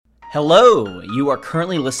Hello! You are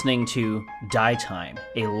currently listening to Die Time,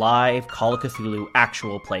 a live Call of Cthulhu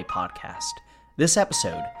actual play podcast. This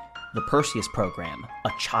episode, The Perseus Program,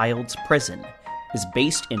 A Child's Prison, is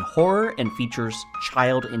based in horror and features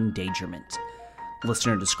child endangerment.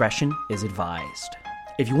 Listener discretion is advised.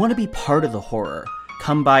 If you want to be part of the horror,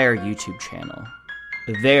 come by our YouTube channel.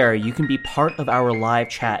 There, you can be part of our live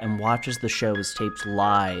chat and watch as the show is taped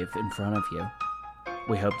live in front of you.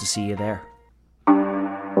 We hope to see you there.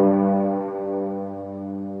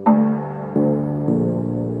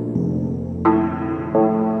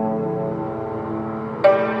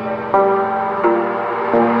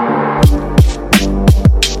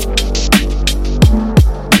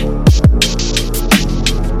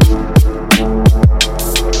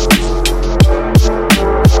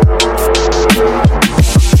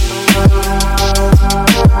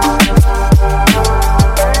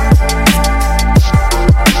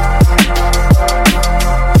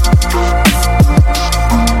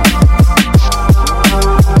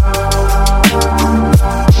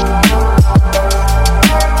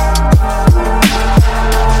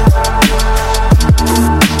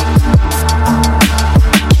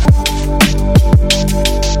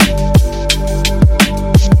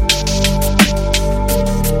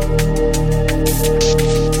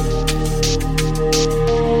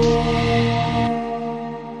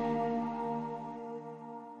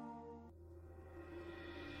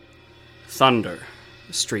 Thunder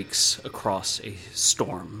streaks across a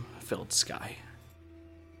storm-filled sky.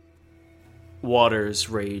 Waters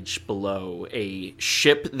rage below a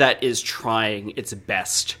ship that is trying its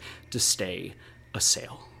best to stay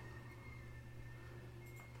asail.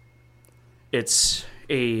 It's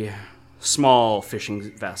a small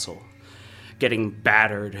fishing vessel getting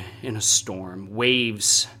battered in a storm,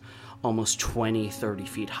 waves almost 20, 30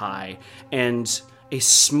 feet high, and a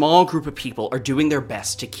small group of people are doing their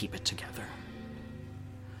best to keep it together.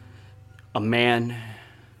 A man,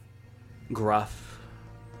 gruff,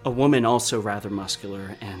 a woman also rather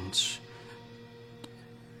muscular, and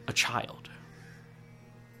a child.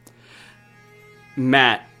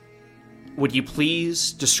 Matt, would you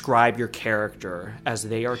please describe your character as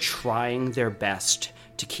they are trying their best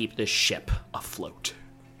to keep this ship afloat?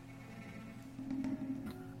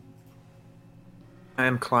 I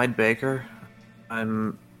am Clyde Baker.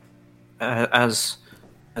 I'm, as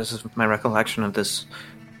my recollection of this,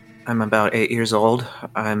 I'm about 8 years old.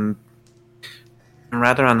 I'm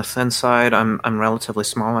rather on the thin side. I'm relatively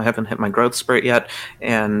small. I haven't hit my growth spurt yet,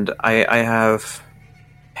 and I have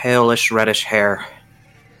palish reddish hair,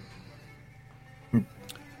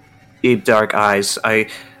 deep dark eyes. I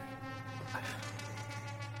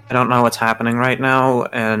don't know what's happening right now,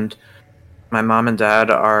 and my mom and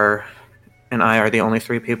dad and I are the only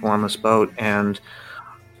three people on this boat, and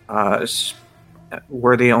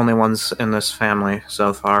we're the only ones in this family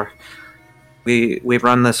so far. We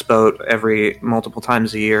run this boat multiple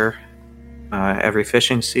times a year, every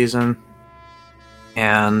fishing season,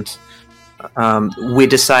 and we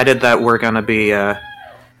decided that we're going to be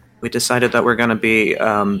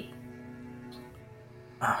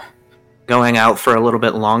going out for a little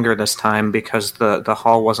bit longer this time because the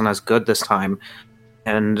haul wasn't as good this time.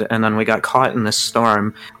 And then we got caught in this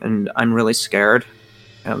storm, and I'm really scared,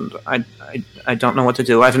 and I don't know what to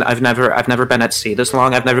do. I've never been at sea this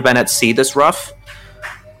long. I've never been at sea this rough.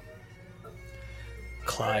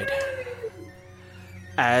 Clyde,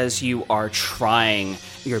 as you are trying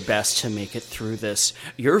your best to make it through this,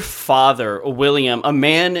 your father, William, a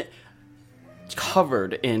man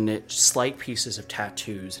covered in slight pieces of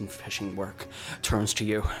tattoos and fishing work, turns to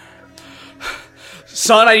you.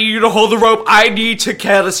 Son, I need you to hold the rope. I need to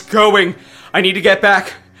get us going. I need to get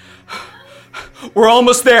back. We're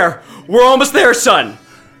almost there. We're almost there, son.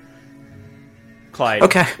 Clyde.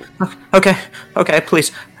 Okay,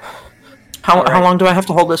 please. How long do I have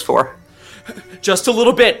to hold this for? Just a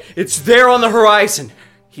little bit. It's there on the horizon.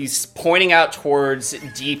 He's pointing out towards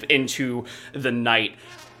deep into the night.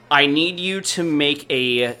 I need you to make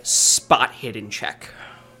a spot hidden check.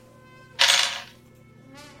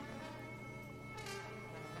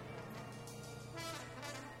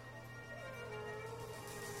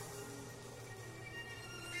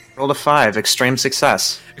 Rolled a 5, extreme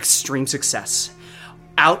success. Extreme success.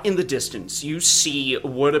 Out in the distance, you see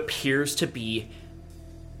what appears to be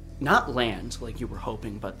not land like you were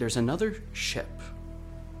hoping, but there's another ship.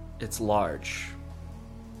 It's large.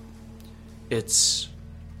 It's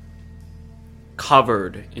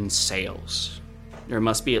covered in sails. There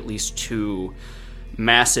must be at least 2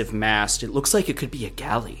 massive masts. It looks like it could be a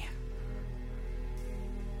galley.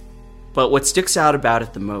 But what sticks out about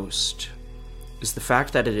it the most is the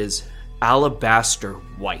fact that it is alabaster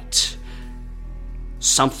white.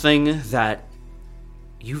 Something that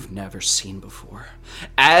you've never seen before.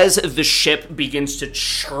 As the ship begins to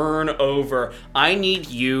churn over, I need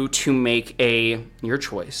you to make your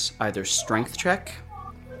choice, either strength check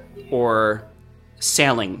or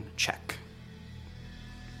sailing check.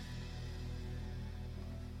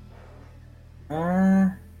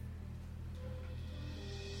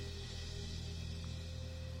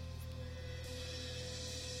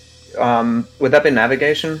 Would that be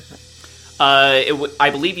navigation? I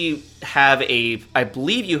believe you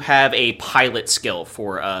have a pilot skill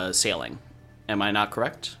for sailing. Am I not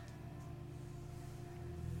correct?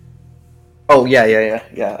 Oh yeah.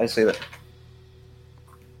 I see that.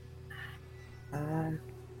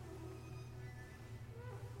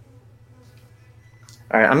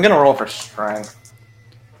 All right, I'm gonna roll for strength,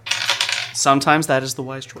 Sometimes that is the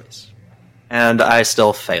wise choice. and I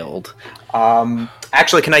still failed.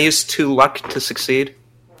 Actually, can I use 2 luck to succeed?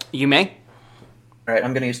 You may. All right,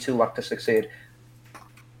 I'm gonna use 2 luck to succeed. All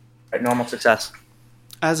right, normal success.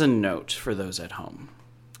 As a note for those at home,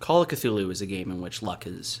 Call of Cthulhu is a game in which luck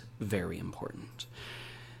is very important.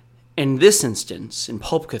 In this instance, in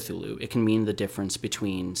Pulp Cthulhu, it can mean the difference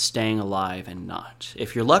between staying alive and not.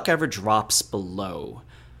 If your luck ever drops below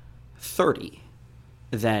 30,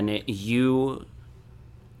 then you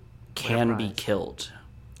can be killed.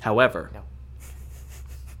 However,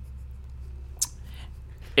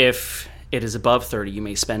 if it is above 30, you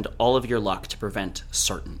may spend all of your luck to prevent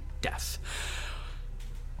certain death.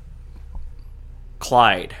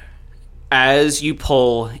 Clyde, as you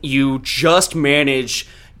pull, you just manage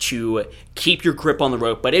to keep your grip on the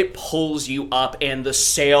rope, but it pulls you up and the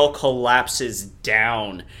sail collapses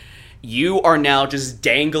down. You are now just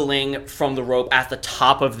dangling from the rope at the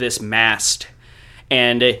top of this mast.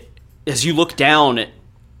 And as you look down,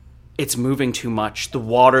 it's moving too much. The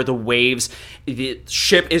water, the waves, the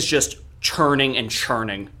ship is just churning and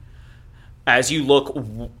churning. As you look,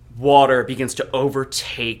 water begins to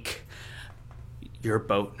overtake your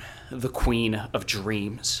boat, the Queen of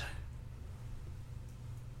Dreams.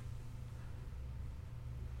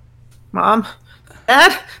 Mom?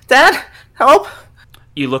 Dad? Help!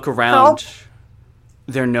 You look around.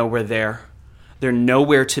 They're nowhere there. They're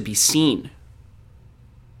nowhere to be seen.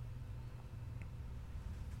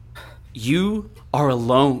 You are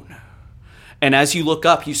alone. And as you look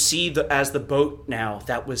up, you see as the boat now,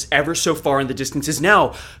 that was ever so far in the distance, is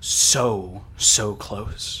now so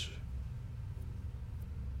close.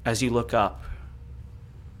 As you look up,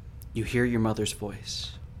 you hear your mother's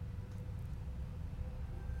voice.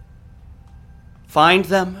 Find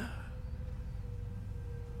them.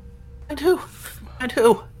 And who?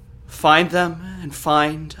 Find them and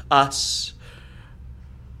find us.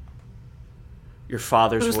 Your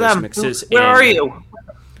father's Who's voice them? mixes Where in. are you?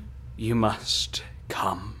 You must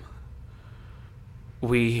come.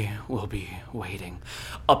 We will be waiting.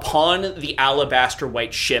 Upon the alabaster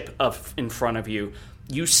white ship in front of you,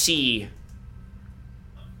 you see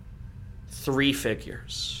 3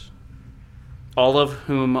 figures, all of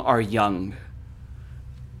whom are young,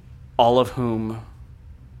 all of whom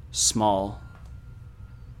small,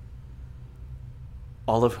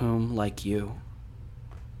 all of whom, like you,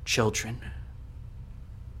 children.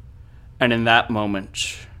 And in that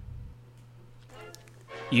moment,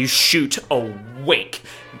 you shoot awake,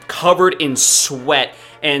 covered in sweat,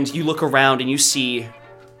 and you look around and you see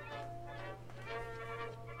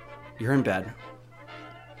you're in bed.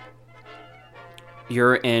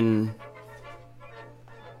 You're in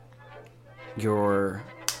your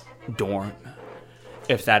dorm,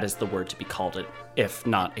 if that is the word to be called it, if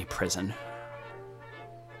not a prison.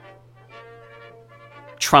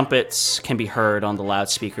 Trumpets can be heard on the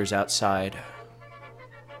loudspeakers outside.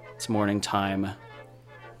 It's morning time.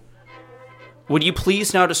 Would you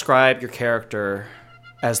please now describe your character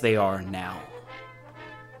as they are now?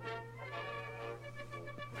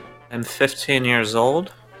 I'm 15 years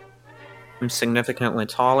old. I'm significantly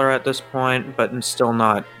taller at this point, but I'm still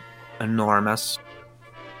not enormous.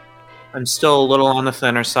 I'm still a little on the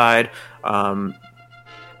thinner side.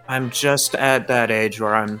 I'm just at that age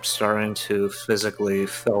where I'm starting to physically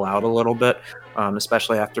fill out a little bit,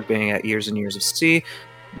 especially after being at years and years of sea.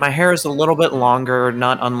 My hair is a little bit longer,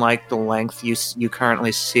 not unlike the length you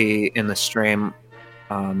currently see in the stream,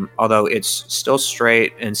 although it's still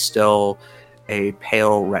straight and still a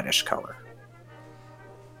pale reddish color.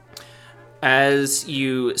 As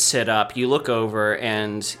you sit up, you look over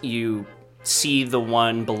and you see the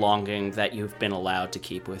one belonging that you've been allowed to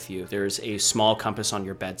keep with you. There's a small compass on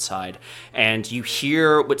your bedside, and you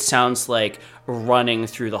hear what sounds like running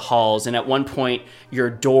through the halls, and at one point, your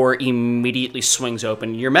door immediately swings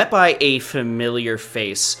open. You're met by a familiar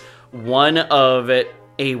face, one of a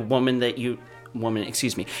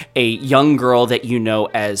young girl that you know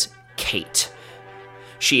as Kate.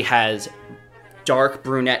 She has dark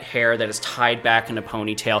brunette hair that is tied back in a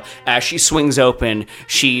ponytail. As she swings open,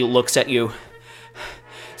 she looks at you.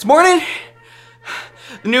 It's morning.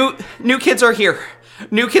 New kids are here.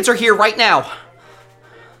 New kids are here right now.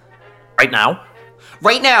 Right now?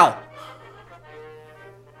 Right now.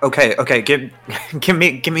 Okay.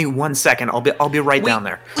 Give me 1 second. I'll be right down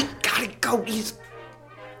there. We gotta go.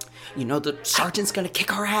 The sergeant's gonna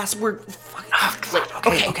kick our ass. We're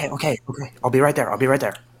fucking. Okay. I'll be right there.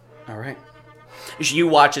 All right. You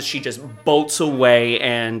watch as she just bolts away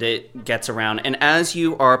and it gets around. And as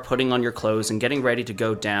you are putting on your clothes and getting ready to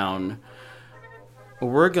go down,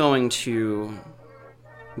 we're going to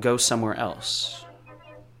go somewhere else.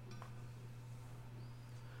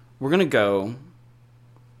 We're going to go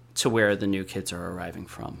to where the new kids are arriving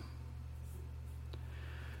from.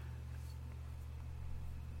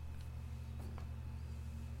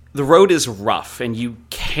 The road is rough and you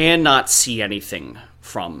cannot see anything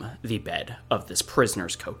from the bed of this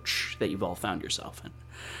prisoner's coach that you've all found yourself in.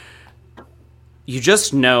 You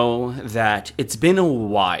just know that it's been a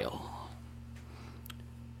while.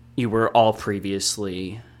 You were all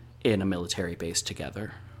previously in a military base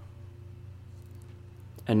together.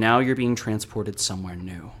 And now you're being transported somewhere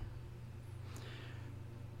new.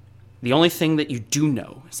 The only thing that you do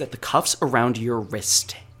know is that the cuffs around your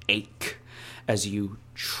wrist ache as you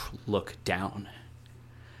look down.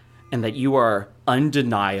 And that you are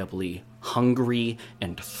undeniably hungry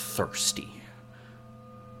and thirsty.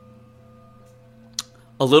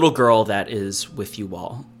 A little girl that is with you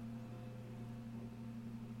all,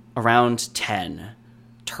 around 10,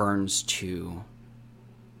 turns to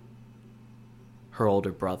her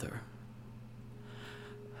older brother.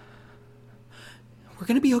 We're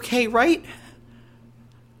gonna be okay, right?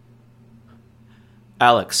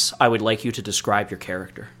 Alex, I would like you to describe your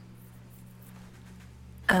character.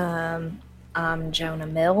 I'm Jonah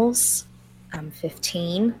Mills. I'm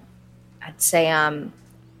 15. I'd say I'm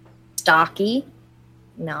stocky.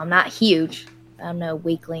 No, I'm not huge. I'm no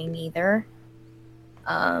weakling either.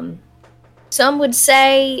 Some would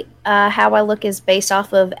say how I look is based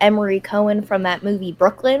off of Emery Cohen from that movie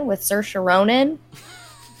Brooklyn with Saoirse Ronan.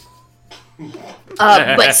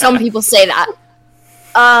 But some people say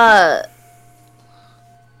that.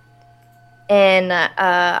 And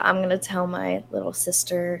I'm going to tell my little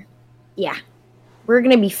sister, yeah, we're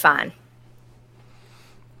going to be fine.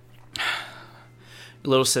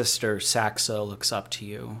 Little sister Saxa looks up to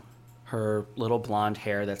you. Her little blonde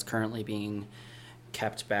hair that's currently being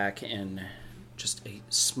kept back in just a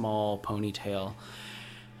small ponytail.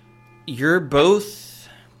 You're both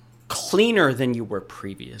cleaner than you were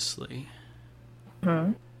previously.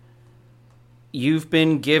 Mm-hmm. You've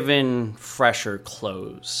been given fresher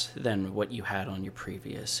clothes than what you had on your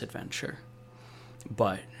previous adventure.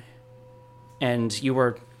 And you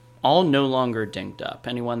are all no longer dinged up.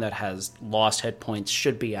 Anyone that has lost hit points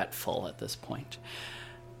should be at full at this point.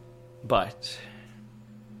 But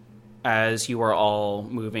as you are all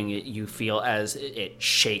moving, you feel as it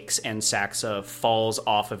shakes and Saxa falls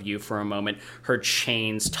off of you for a moment, her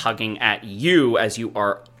chains tugging at you as you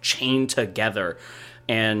are chained together.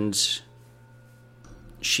 And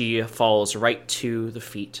she falls right to the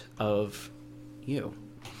feet of you.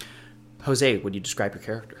 Jose, would you describe your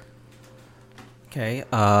character? Okay,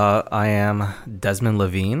 I am Desmond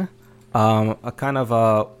Levine. A kind of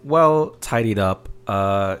well-tidied up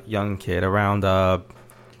young kid around, I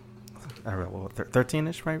don't know,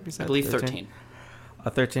 13-ish, right? We said? I believe 13.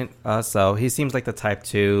 13. So he seems like the type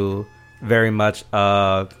to very much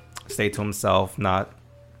stay to himself, not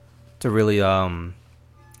to really,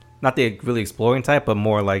 not the really exploring type, but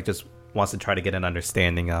more like just wants to try to get an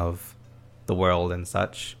understanding of the world and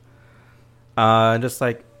such. Just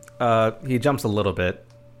like, he jumps a little bit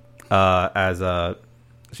as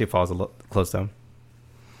she falls a little close to him.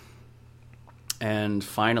 And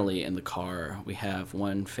finally, in the car, we have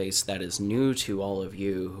one face that is new to all of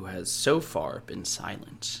you who has so far been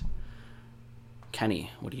silent. Kenny,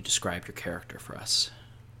 would you describe your character for us?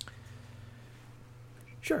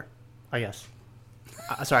 Sure, I guess.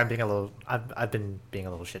 Sorry, I've been being a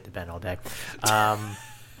little shit to Ben all day.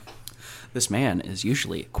 This man is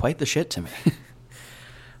usually quite the shit to me.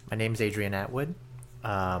 My name's Adrian Atwood.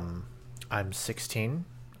 I'm 16.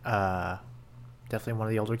 Definitely one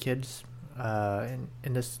of the older kids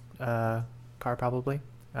in this car, probably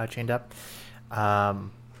chained up.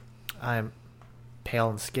 I'm pale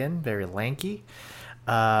in skin, very lanky,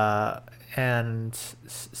 and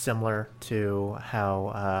similar to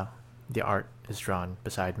how the art is drawn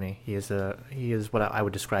beside me. He is what I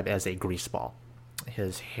would describe as a grease ball.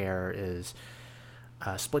 His hair is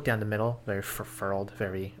split down the middle, very furled,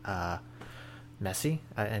 very messy,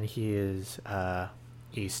 and he is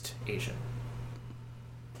East Asian.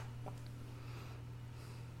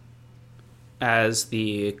 As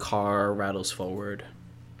the car rattles forward,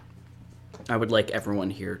 I would like everyone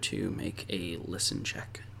here to make a listen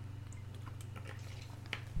check.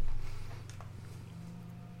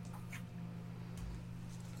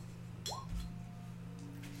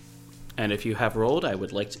 And if you have rolled, I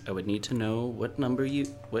would need to know what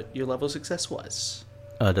your level of success was.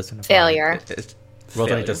 Doesn't Failure.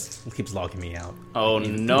 Roll20 just keeps logging me out. Oh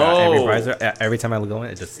no! Every time I go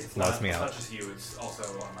in, it just logs me out. It's not just you; it's also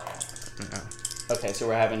on my end. Okay, so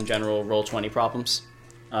we're having general roll20 problems.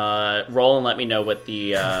 Roll and let me know what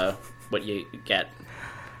the what you get.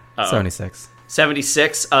 76.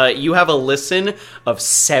 76. You have a listen of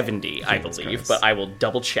 70, I believe, Christ. but I will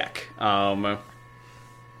double check.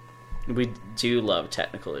 We do love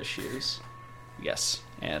technical issues. Yes,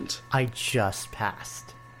 and I just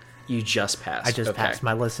passed. you just passed. I just Okay. passed.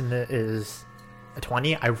 My listen is a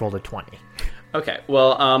 20. I rolled a 20. Okay,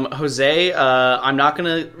 well, Jose, I'm not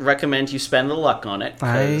going to recommend you spend the luck on it.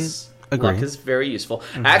 'Cause I agree. luck is very useful.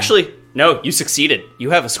 Actually, no, you succeeded.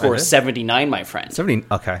 You have a score of did? 79, my friend. 70.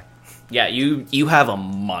 Okay. Yeah, you have a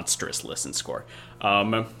monstrous listen score.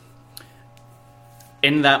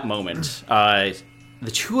 In that moment,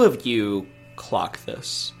 the two of you clock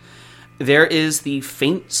this. There is the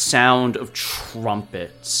faint sound of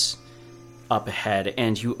trumpets up ahead,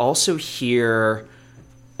 and you also hear,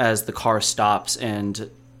 as the car stops,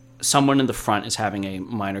 and someone in the front is having a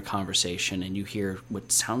minor conversation, and you hear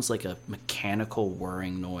what sounds like a mechanical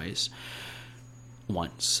whirring noise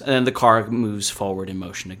once. And then the car moves forward in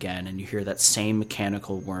motion again, and you hear that same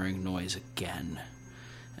mechanical whirring noise again.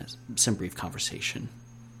 Some brief conversation.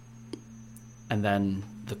 And then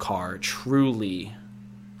the car truly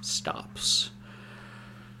stops.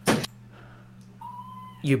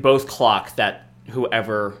 You both clock that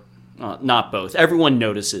whoever, not both, everyone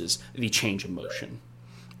notices the change in motion.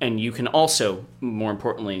 And you can also, more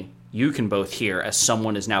importantly, you can both hear as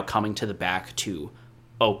someone is now coming to the back to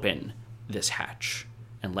open this hatch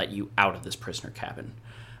and let you out of this prisoner cabin.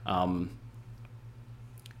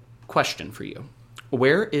 Question for you.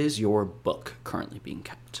 Where is your book currently being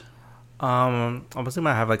kept? I'm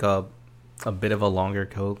assuming I have like a bit of a longer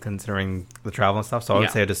coat considering the travel and stuff. So I would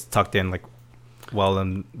Yeah. say I just tucked in like well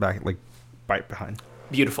in back, like right behind.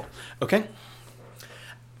 Beautiful. Okay.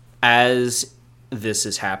 As this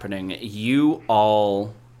is happening, you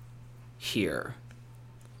all hear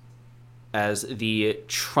as the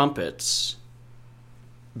trumpets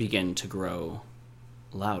begin to grow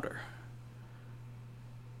louder.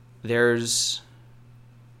 There's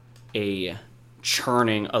a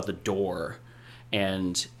churning of the door,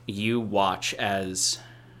 and you watch as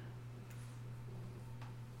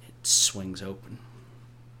it swings open.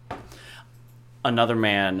 Another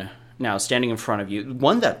man now standing in front of you,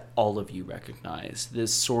 one that all of you recognize.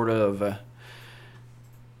 This sort of...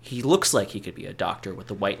 he looks like he could be a doctor with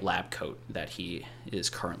the white lab coat that he is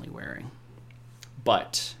currently wearing.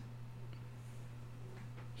 But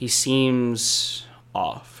he seems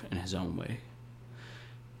off in his own way.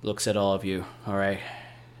 Looks at all of you. All right.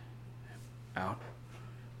 Out.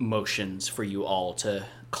 Motions for you all to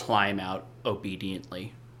climb out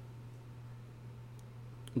obediently.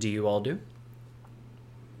 Do you all do?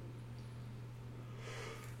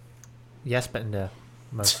 Yes, but in the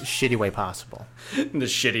most shitty way possible. The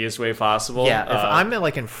shittiest way possible. Yeah, if I'm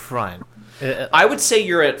like in front, I would say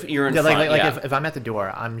you're in yeah, front. like yeah. if I'm at the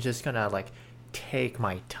door, I'm just gonna like take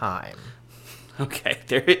my time. Okay,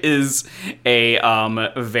 there is a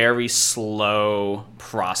very slow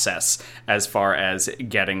process as far as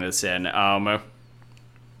getting this in, and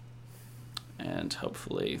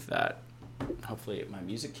hopefully my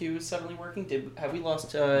music cue is suddenly working. Have we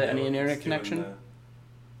lost any internet connection?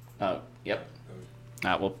 Oh, yep.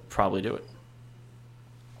 That will probably do it.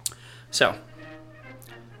 So,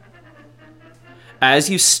 as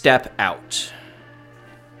you step out,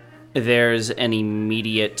 there's an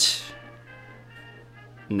immediate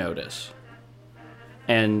notice.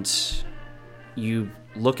 And you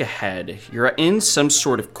look ahead. You're in some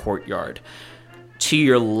sort of courtyard. To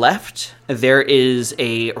your left, there is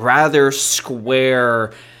a rather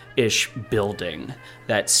square-ish building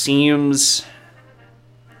that seems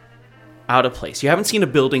out of place. You haven't seen a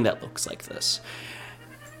building that looks like this.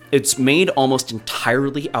 It's made almost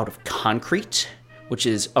entirely out of concrete, which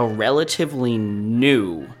is a relatively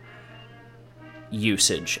new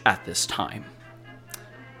usage at this time.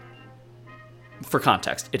 For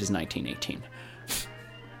context, it is 1918.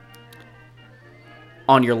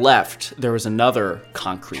 On your left, there is another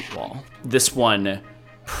concrete wall. This one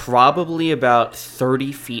probably about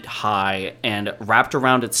 30 feet high, and wrapped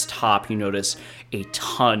around its top, you notice a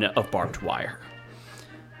ton of barbed wire.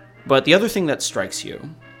 But the other thing that strikes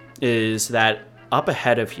you is that up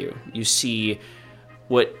ahead of you, you see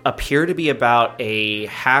what appear to be about a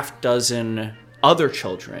half dozen other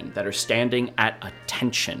children that are standing at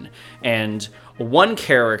attention, and one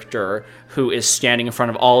character who is standing in front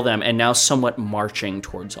of all of them and now somewhat marching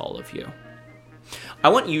towards all of you. I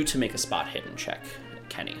want you to make a spot hidden check,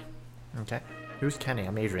 Kenny. Okay. Who's Kenny?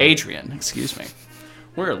 I'm Adrian. Adrian, excuse me.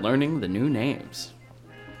 We're learning the new names.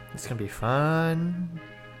 It's gonna be fun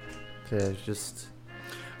to just...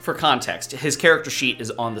 For context, his character sheet is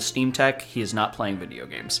on the Steam Tech. He is not playing video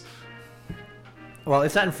games. Well,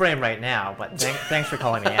 it's not in frame right now, but thanks for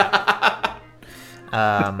calling me out.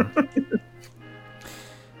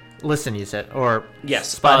 Listen, you said, or Yes,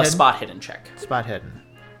 spot hidden check. Spot hidden.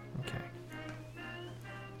 Okay.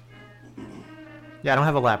 Yeah, I don't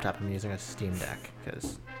have a laptop. I'm using a Steam Deck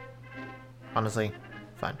because, honestly,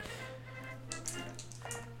 fun.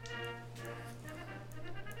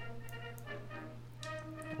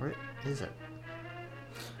 Where is it?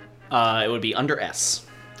 It would be under S.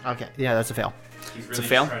 Okay, yeah, that's a fail. He's It's a really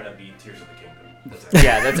fail? just trying to beat Tears of the Kingdom.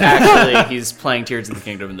 Yeah, that's actually, he's playing Tears of the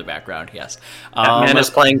Kingdom in the background, yes. That man is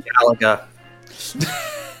playing Galaga.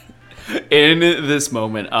 In this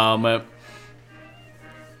moment,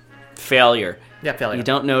 failure. Yeah, failure. You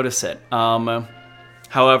don't notice it.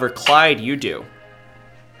 However, Clyde, you do.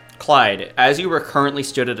 Clyde, as you were currently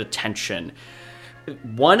stood at attention,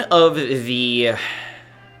 one of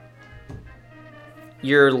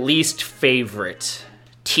your least favorite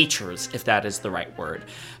teachers, if that is the right word,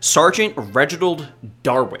 Sergeant Reginald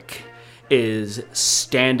Darwick, is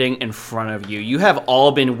standing in front of you. You have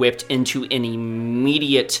all been whipped into an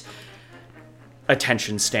immediate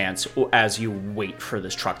attention stance as you wait for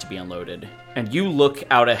this truck to be unloaded. And you look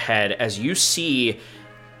out ahead as you see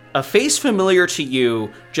a face familiar to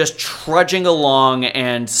you just trudging along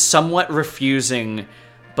and somewhat refusing,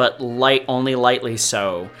 but only lightly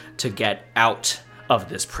so, to get out of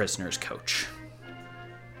this prisoner's coach.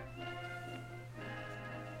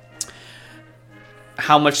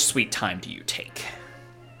 How much sweet time do you take?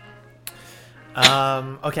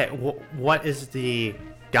 Okay, what is the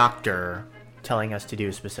doctor telling us to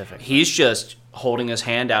do specifically? He's just holding his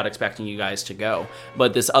hand out, expecting you guys to go.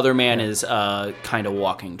 But this other man is kind of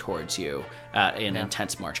walking towards you in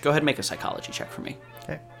intense march. Go ahead and make a psychology check for me.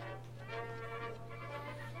 Okay.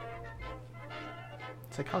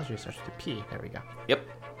 Psychology starts with a P. There we go. Yep.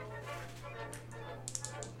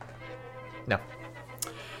 No.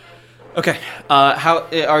 Okay. How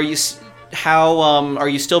are you? How are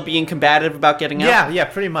you still being combative about getting out? Yeah,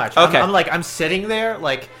 pretty much. Okay. I'm sitting there,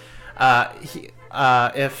 like,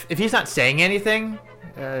 if he's not saying anything,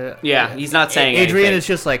 Yeah, he's not saying Adrian anything.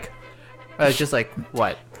 is just like,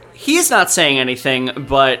 what? He's not saying anything,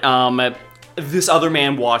 but this other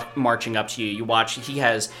man marching up to you. You watch. He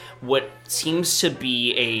has what seems to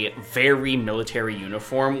be a very military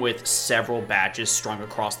uniform with several badges strung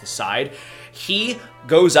across the side. He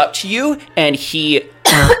goes up to you and he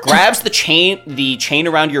grabs the chain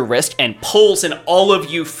around your wrist and pulls, and all of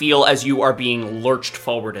you feel as you are being lurched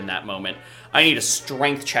forward in that moment. I need a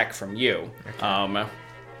strength check from you. I'm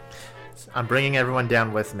bringing everyone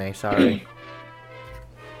down with me. Sorry.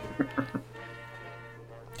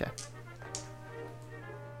 Okay.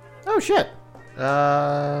 Oh shit.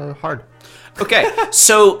 Hard. Okay,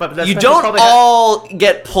 so But you that's don't probably all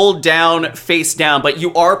get pulled down face down, but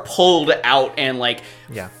you are pulled out and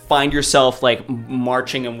Yeah. find yourself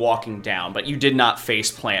marching and walking down, but you did not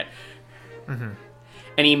face plant. Mm-hmm.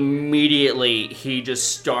 And immediately he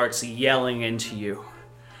just starts yelling into you.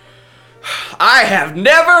 I have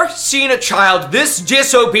never seen a child this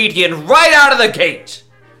disobedient right out of the gate.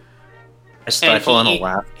 I stifle in a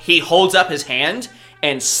laugh. He holds up his hand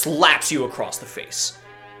and slaps you across the face.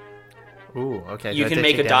 Ooh. Okay. You do I can take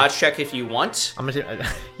make a damage? dodge check if you want. I'm gonna.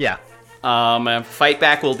 Yeah. Fight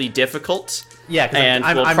back will be difficult. Yeah. 'Cause And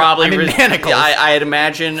I'm will probably in manacles. I'd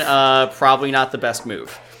imagine probably not the best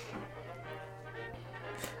move.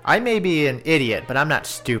 I may be an idiot, but I'm not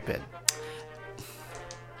stupid.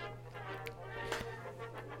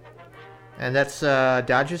 And that's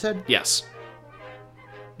dodge, you said? Yes.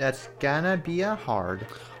 That's gonna be a hard.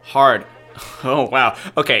 Hard. Oh wow.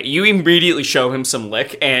 Okay, you immediately show him some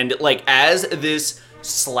lick, and as this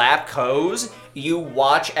slap goes, you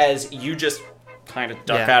watch as you just kind of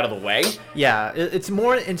duck Yeah. out of the way. Yeah, it's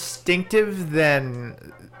more instinctive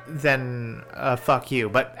than fuck you,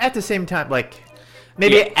 but at the same time, like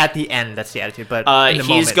maybe Yeah. at the end that's the attitude. But in the He's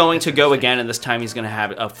moment, going to go again, and this time he's going to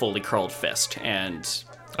have a fully curled fist and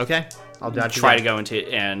Okay, I'll dodge. try to again. go into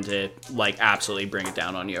and like absolutely bring it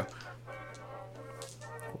down on you.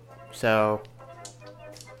 So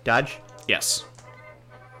dodge. Yes.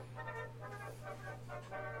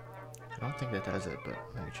 I don't think that does it, but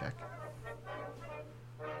let me check.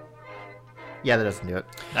 Yeah, that doesn't do it.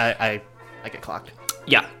 I get clocked.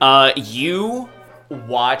 Yeah. You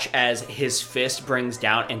watch as his fist brings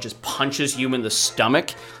down and just punches you in the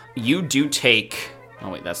stomach. You do take. Oh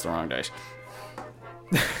wait, that's the wrong dice.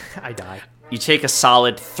 I die. You take a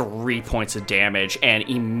solid 3 points of damage and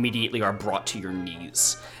immediately are brought to your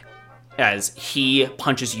knees as he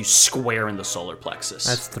punches you square in the solar plexus.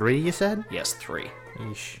 That's 3, you said? Yes, 3.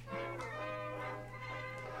 Yeesh.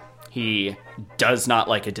 He does not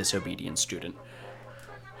like a disobedient student.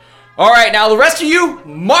 All right, now the rest of you,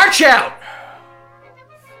 march out!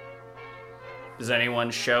 Does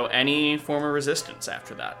anyone show any form of resistance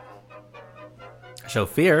after that? Show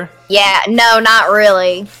fear. Yeah, no, not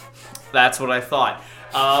really. That's what I thought.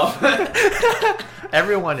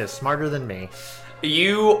 Everyone is smarter than me.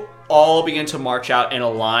 You all begin to march out in a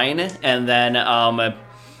line, and then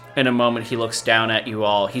in a moment he looks down at you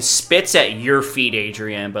all. He spits at your feet,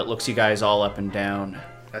 Adrian, but looks you guys all up and down.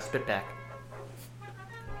 I spit back.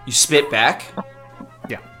 You spit back?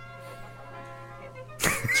 Yeah.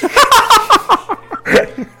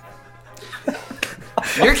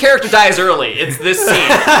 Your character dies early. It's this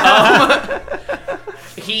scene.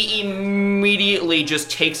 He immediately just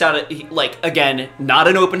takes out again, not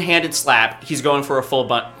an open-handed slap. He's going for a full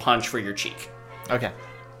punch for your cheek. Okay.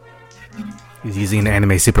 He's using an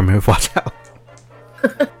anime super move. Watch out.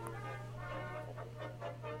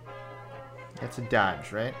 It's a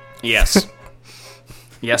dodge, right? Yes.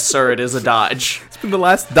 Yes, sir, it is a dodge. It's been the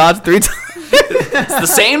last dodge 3 times. It's the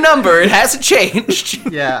same number. It hasn't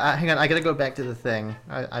changed. Yeah, hang on. I gotta go back to the thing.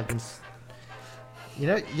 I've been. You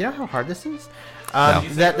know how hard this is. No.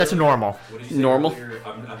 That's a normal. What did you say Normal. earlier?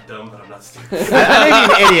 I'm dumb, but I'm not stupid. I may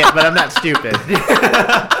be an idiot, but I'm not stupid.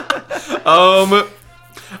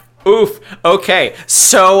 Oof. Okay.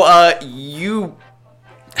 So, you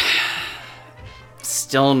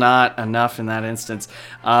still not enough in that instance.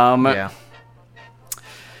 Yeah.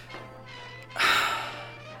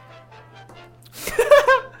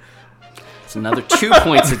 It's another 2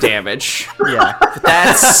 points of damage. Yeah.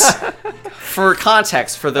 That's for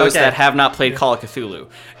context for those Okay. that have not played Call of Cthulhu.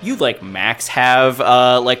 You max have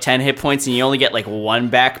 10 hit points and you only get 1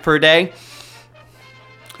 back per day.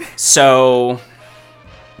 So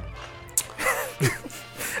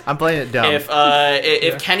I'm playing it dumb.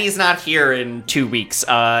 if Kenny's not here in 2 weeks,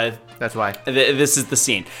 That's why. this is the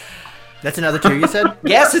scene. That's another 2, you said?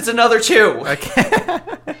 Yes, it's another 2.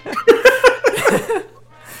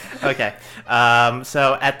 Okay.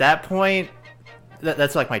 So at that point,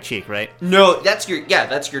 that's like my cheek, right? No, that's your cheek. That's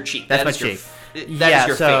That my is your cheek. That is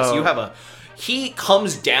your so- face. You have he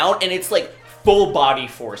comes down and it's full body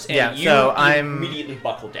force, and Yeah, you so I'm- immediately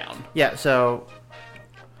buckle down. Yeah. So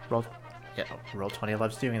roll. Yeah. Roll 20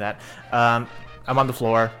 loves doing that. I'm on the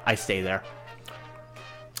floor. I stay there.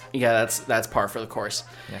 Yeah, that's par for the course.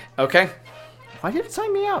 Yeah. Okay. Why did it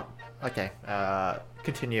sign me out? Okay.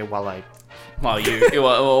 Continue while I While you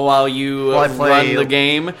While I play- run the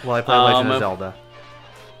game. Legend of Zelda.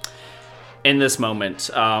 In this moment,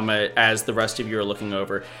 as the rest of you are looking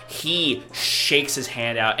over, he shakes his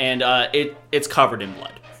hand out, and it's covered in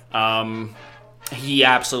blood. He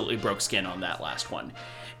absolutely broke skin on that last one.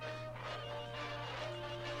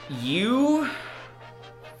 He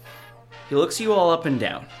looks you all up and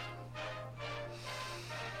down.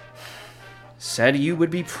 Said you would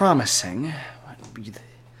be promising.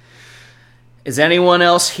 Is anyone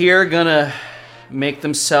else here gonna make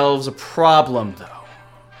themselves a problem, though?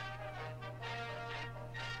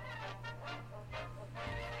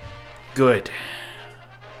 Good.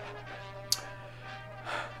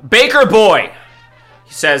 Baker boy,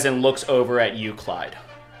 he says and looks over at you, Clyde.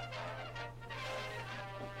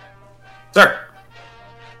 Sir.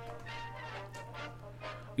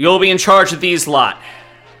 You'll be in charge of these lot.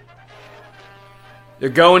 They're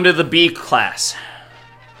going to the B class.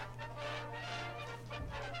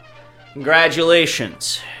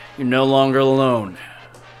 Congratulations. You're no longer alone.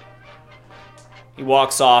 He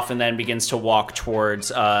walks off and then begins to walk towards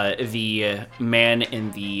the man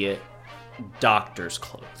in the doctor's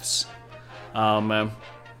clothes. And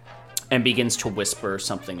begins to whisper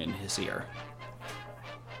something in his ear.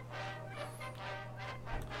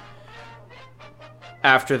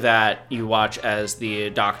 After that, you watch as the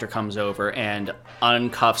doctor comes over and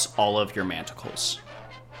uncuffs all of your manticles.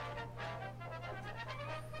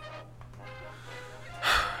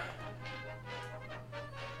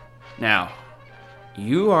 Now,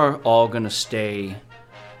 you are all going to stay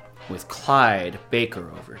with Clyde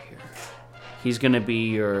Baker over here. He's going to be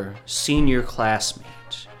your senior classmate.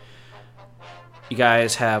 You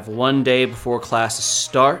guys have one day before classes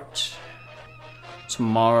start.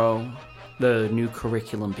 Tomorrow, the new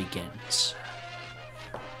curriculum begins.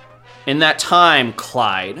 In that time,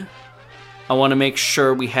 Clyde, I want to make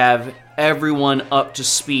sure we have everyone up to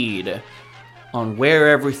speed on where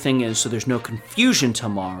everything is so there's no confusion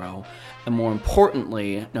tomorrow, and more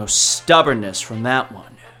importantly, no stubbornness from that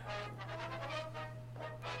one.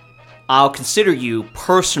 I'll consider you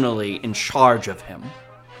personally in charge of him,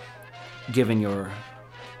 given your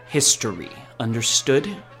history. Understood?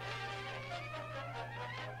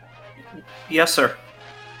 Yes, sir.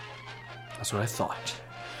 That's what I thought.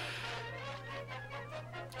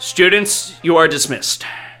 Students, you are dismissed.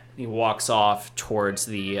 He walks off towards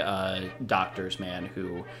the doctor's man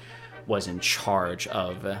who was in charge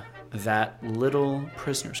of that little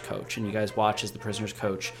prisoner's coach. And you guys watch as the prisoner's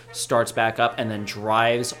coach starts back up and then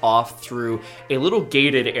drives off through a little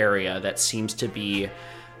gated area that seems to be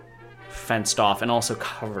fenced off and also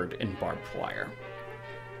covered in barbed wire.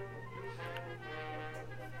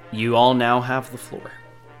 You all now have the floor.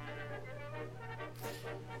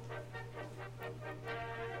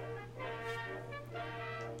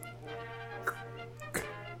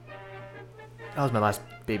 That was my last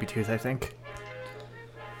baby tooth, I think.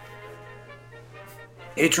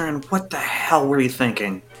 Adrian, what the hell were you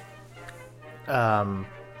thinking? Um,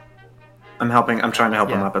 I'm trying to help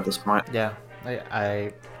him Yeah. up at this point. yeah.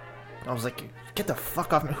 I was like, get the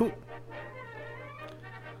fuck off me. Who?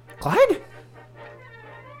 Clyde?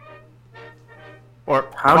 Or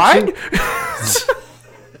How'd Clyde?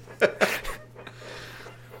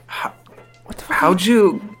 What the fuck? How'd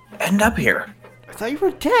you end up here? I thought you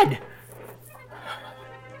were dead.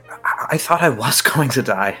 I thought I was going to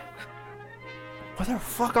die. Where the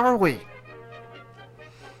fuck are we?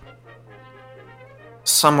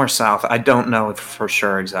 Somewhere south. I don't know for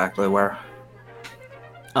sure exactly where.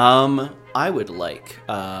 I would like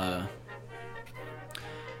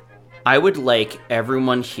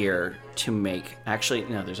everyone here to make. Actually,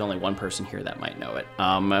 no. There's only one person here that might know it.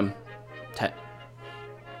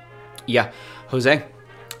 Yeah, Jose.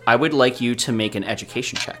 I would like you to make an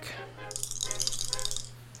education check.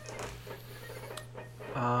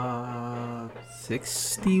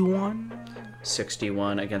 61?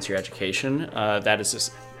 61 against your education. That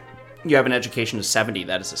is you have an education of 70.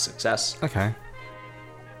 That is a success. Okay.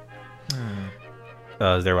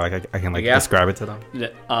 Is there like I can like Yeah. describe it to them?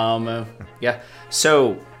 Yeah.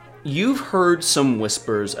 So you've heard some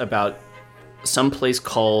whispers about some place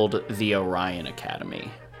called the Orion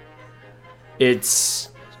Academy. It's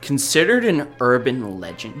considered an urban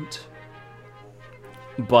legend,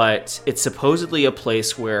 but it's supposedly a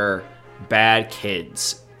place where bad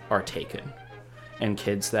kids are taken and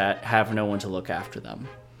kids that have no one to look after them.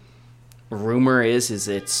 Rumor is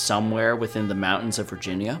it's somewhere within the mountains of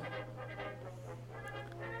Virginia.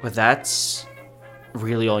 But that's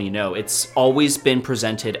really all you know. It's always been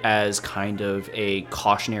presented as kind of a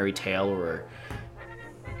cautionary tale or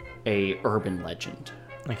a urban legend.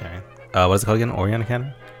 Okay. What is it called again? Orion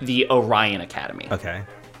Academy? The Orion Academy. Okay.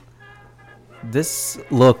 This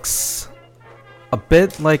looks a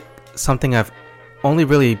bit like something I've only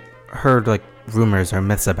really heard like rumors or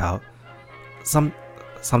myths about.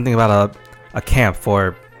 Something about a camp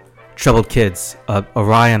for troubled kids,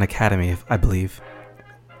 Orion Academy, I believe.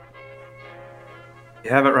 You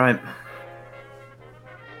have it right.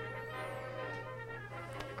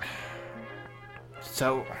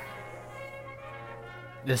 So,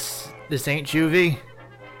 this ain't juvie?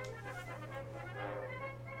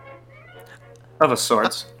 Of a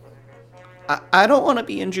sorts. I don't want to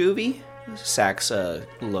be in juvie. Sax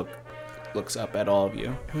looks up at all of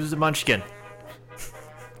you. Who's the munchkin?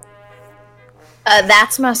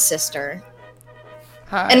 That's my sister.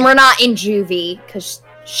 Hi. And we're not in juvie, because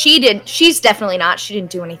she's definitely not. She didn't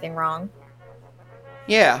do anything wrong.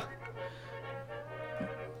 Yeah.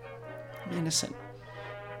 Innocent.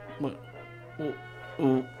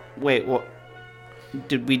 Wait, what?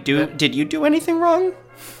 Did you do anything wrong?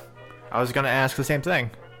 I was gonna ask the same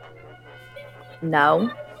thing.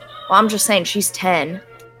 No. Well, I'm just saying she's 10.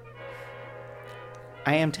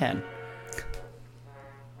 I am 10.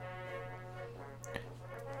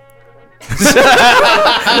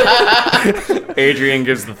 Adrian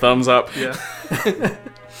gives the thumbs up. Yeah.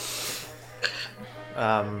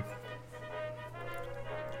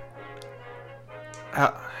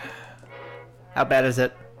 How bad is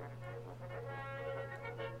it?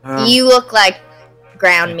 You look like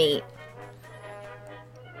ground meat.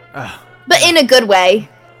 Uh, But in a good way.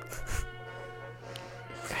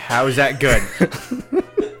 how is that good?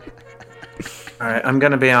 All right, I'm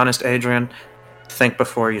gonna be honest, Adrian. Think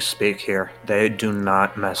before you speak here. They do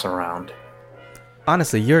not mess around.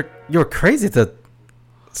 Honestly, you're crazy to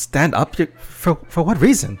stand up for what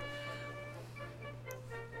reason?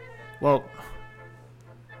 Well,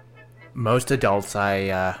 most adults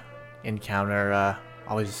I encounter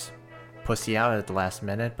always pussy out at the last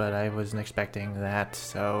minute, but I wasn't expecting that,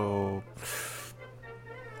 so...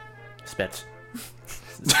 Spits.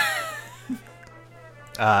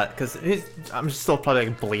 Because I'm still probably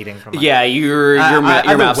like, bleeding from my... Yeah, your I have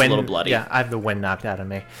the mouth's a wind- little bloody. Yeah, I have the wind knocked out of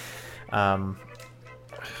me.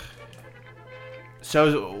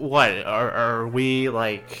 So what? Are we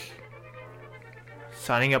like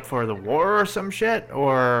signing up for the war or some shit,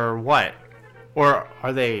 or what? Or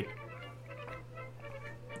are they?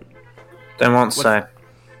 They won't say.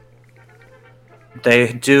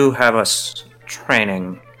 They do have us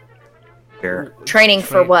training here. Training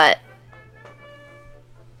for what?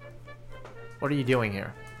 What are you doing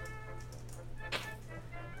here?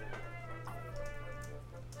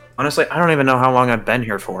 Honestly, I don't even know how long I've been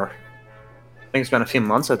here for. I think it's been a few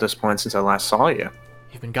months at this point since I last saw you.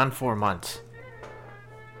 You've been gone 4 months.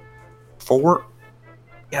 4?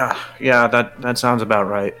 Yeah, that sounds about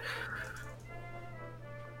right.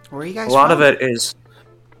 Where are you A guys lot from? of it is...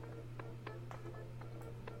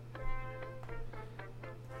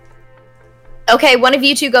 Okay, one of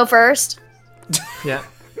you two go first. Yeah,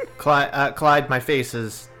 Clyde, my face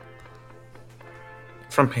is.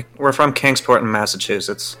 We're from Kingsport in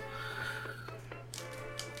Massachusetts.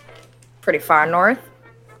 Pretty far north.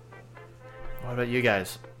 What about you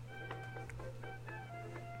guys?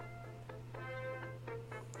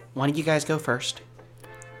 Why don't you guys go first?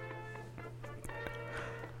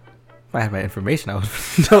 If I had my information, I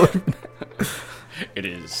would know. It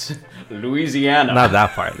is Louisiana. Not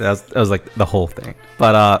that part. That was like the whole thing.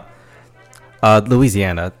 But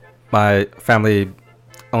Louisiana, my family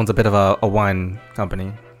owns a bit of a wine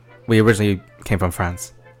company. We originally came from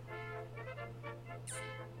France.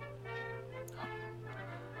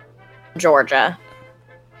 Georgia.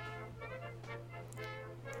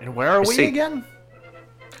 And where are we see. again?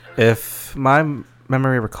 If my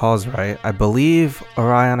memory recalls right, I believe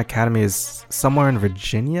Orion Academy is somewhere in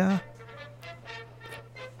Virginia.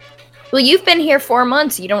 Well, you've been here 4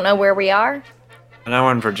 months. You don't know where we are? I know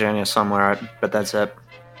we're in Virginia somewhere, but that's it.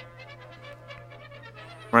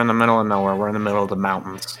 We're in the middle of nowhere. We're in the middle of the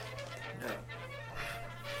mountains.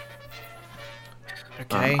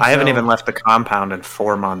 Okay. I haven't so- even left the compound in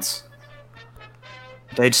 4 months.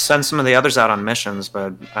 They'd send some of the others out on missions,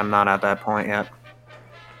 but I'm not at that point yet.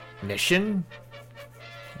 Mission?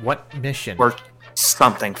 What mission? Or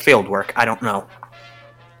something. Field work. I don't know.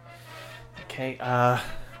 Okay.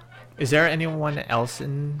 Is there anyone else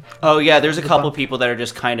in? Oh yeah, there's a couple people that are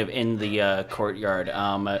just kind of in the courtyard.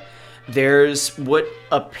 There's what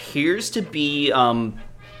appears to be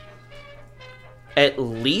at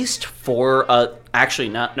least 4. Actually,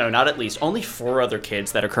 not at least. Only 4 other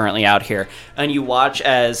kids that are currently out here, and you watch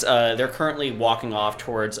as they're currently walking off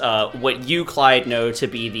towards what you, Clyde, know to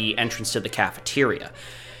be the entrance to the cafeteria.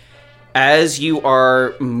 As you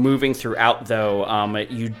are moving throughout, though,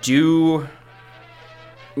 you do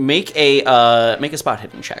make a spot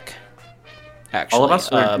hidden check. Actually, All of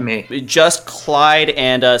us or me? Just Clyde,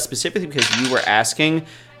 and specifically because you were asking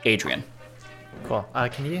Adrian. Cool.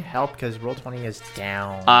 Can you help? Because Roll20 is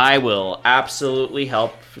down. I will absolutely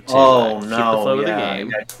help to keep the flow of the game.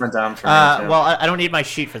 Yeah, it went down for me too. Well, I don't need my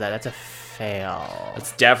sheet for that. That's a fail.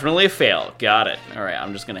 It's definitely a fail. Got it. All right,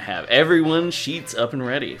 I'm just going to have everyone's sheets up and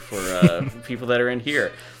ready for people that are in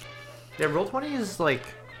here. Yeah, Roll20 is like.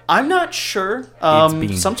 I'm not sure.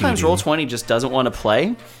 being Sometimes doo-doo. Roll20 just doesn't want to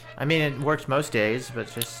play. I mean, it works most days,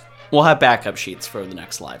 but just. We'll have backup sheets for the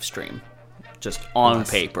next live stream. Just on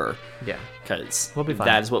Nice. paper. Yeah. Because We'll be fine.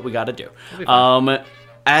 that is what we got to do. be fine.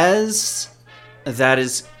 As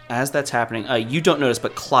that's happening, you don't notice,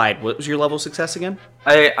 but Clyde, what was your level of success again?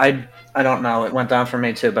 I don't know. It went down for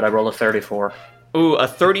me too, but I rolled a 34. Ooh, a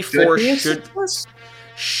 34 Should be a should success?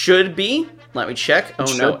 should be. Let me check. Oh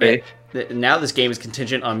no! should be. Now this game is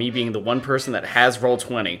contingent on me being the one person that has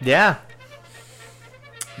Roll20. Yeah.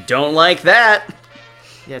 Don't like that.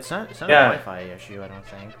 Yeah, it's not Yeah. a Wi-Fi issue, I don't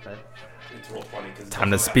think, but. It's roll 20 because Time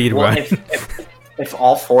to speed Well, run. if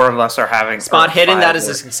all 4 of us are having Spot or hidden. 5 That is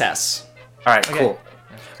or- a success. All right, Okay. cool.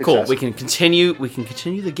 Cool. Success. We can continue. We can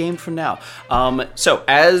continue the game from now. So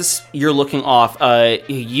as you're looking off,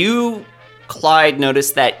 you, Clyde,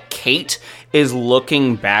 notice that Kate is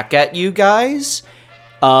looking back at you guys,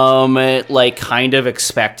 like kind of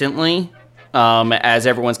expectantly, as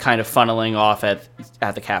everyone's kind of funneling off at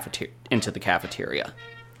the cafeteria into the cafeteria.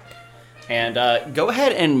 And go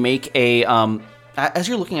ahead and make a as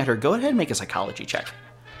you're looking at her, go ahead and make a psychology check.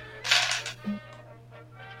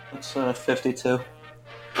 It's 52.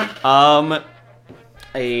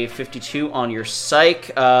 A 52 on your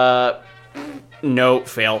psych. No,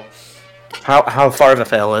 fail. How far of a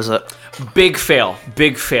fail is it? Big fail.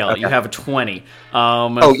 Okay. You have a 20.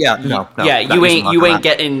 Oh yeah, no. Yeah, not you using luck ain't on that.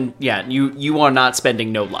 getting. Yeah, you are not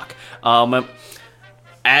spending no luck.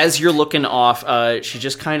 As you're looking off, she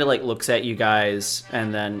just kind of like looks at you guys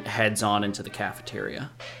and then heads on into the cafeteria.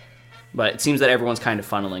 But it seems that everyone's kind of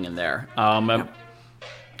funneling in there.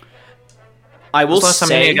 I will When's the last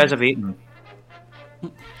time any say, of you guys have eaten?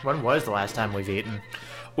 When was the last time we've eaten?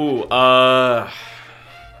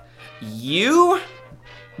 you,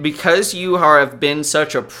 because you have been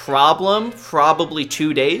such a problem, probably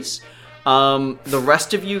 2 days. The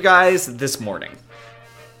rest of you guys, this morning.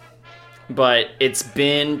 But it's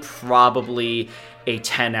been probably a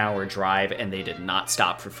 10-hour drive, and they did not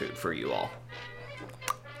stop for food for you all.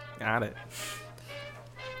 Got it.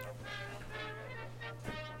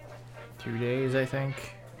 2 days, I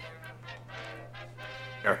think.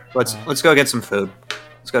 Sure. Let's go get some food.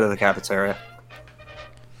 Let's go to the cafeteria.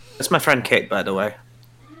 That's my friend Kate, by the way.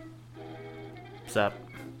 What's up?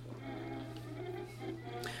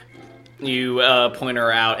 You point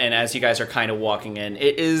her out, and as you guys are kind of walking in,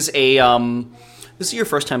 it is a this is your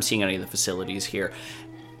first time seeing any of the facilities here.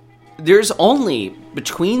 There's only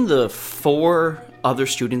between the 4 other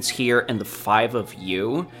students here and the 5 of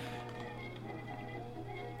you.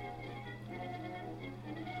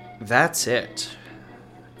 That's it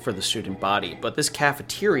for the student body, but this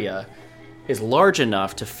cafeteria is large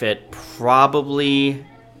enough to fit probably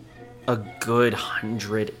a good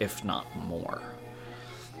 100, if not more.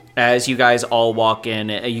 As you guys all walk in,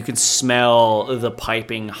 you can smell the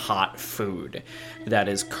piping hot food that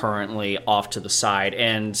is currently off to the side.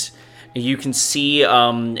 And you can see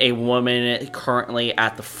a woman currently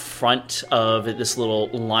at the front of this little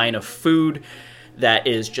line of food that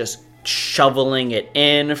is just shoveling it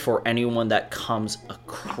in for anyone that comes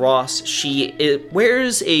across. She's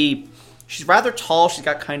rather tall. She's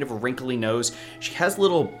got kind of a wrinkly nose. She has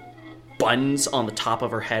little buns on the top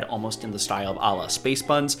of her head, almost in the style of a la Space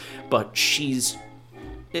Buns, but she's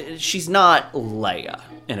not Leia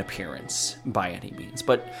in appearance by any means.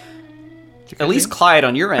 But at least Clyde,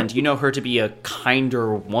 on your end, you know her to be a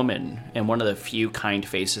kinder woman and one of the few kind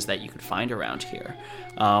faces that you could find around here.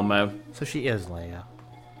 So she is Leia.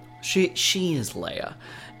 She is Leia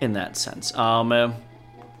in that sense.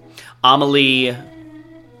 Amelie,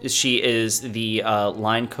 she is the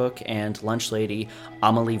line cook and lunch lady,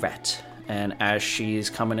 Amelie Rhett. And as she's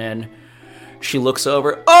coming in, she looks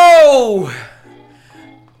over. Oh!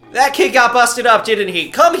 That kid got busted up, didn't he?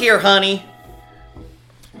 Come here, honey.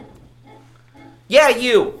 Yeah,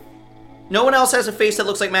 you. No one else has a face that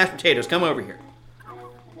looks like mashed potatoes. Come over here.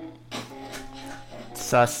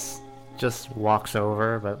 Sus just walks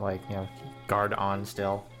over, but guard on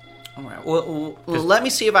still. All right. Well, let me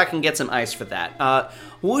see if I can get some ice for that.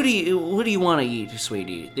 What do you want to eat,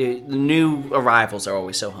 sweetie? The new arrivals are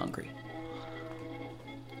always so hungry.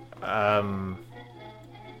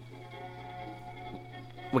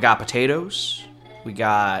 We got potatoes, we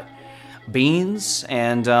got beans,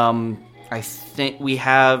 and I think we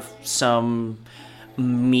have some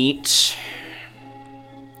meat.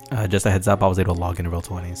 Just a heads up, I was able to log into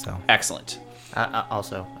Roll20, so. Excellent.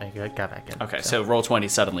 Also, I got back in. Okay, so Roll20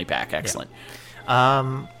 suddenly back. Excellent.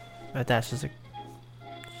 But that's just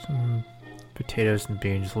some potatoes and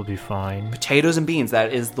beans will be fine. Potatoes and beans,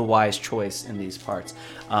 that is the wise choice in these parts.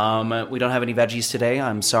 We don't have any veggies today,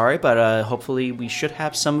 I'm sorry, but hopefully we should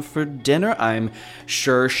have some for dinner. I'm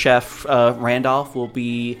sure Chef Randolph will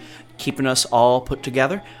be keeping us all put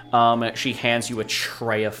together. She hands you a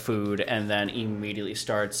tray of food and then immediately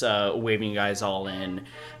starts waving you guys all in,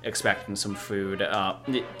 expecting some food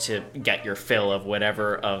to get your fill of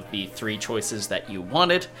whatever of the 3 choices that you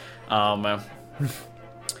wanted.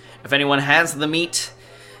 If anyone has the meat,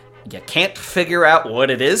 you can't figure out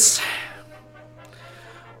what it is,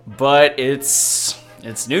 but it's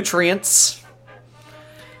nutrients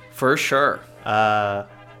for sure.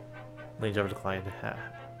 Leans over to Clyde.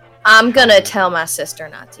 I'm gonna tell my sister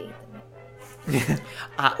not to eat them.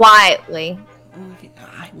 Quietly.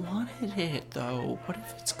 I wanted it though. What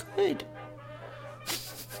if it's good?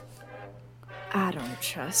 I don't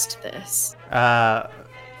trust this.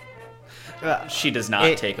 She does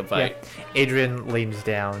not take a bite. Yeah. Adrian leans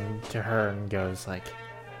down to her and goes like,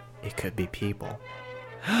 "It could be people."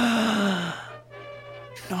 No.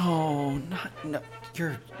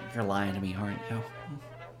 You're lying to me, aren't you?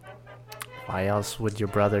 Why else would your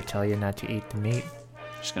brother tell you not to eat the meat?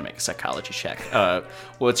 Just gonna make a psychology check.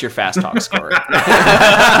 What's your fast talk score?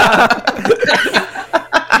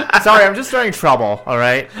 Sorry, I'm just starting trouble. All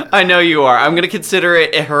right. I know you are. I'm gonna consider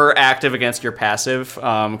it her active against your passive,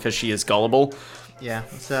 because she is gullible. Yeah.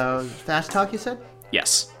 So fast talk, you said?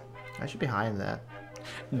 Yes. I should be high in that.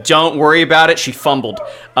 Don't worry about it. She fumbled.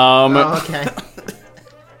 Oh, okay.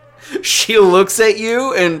 She looks at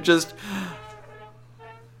you and just...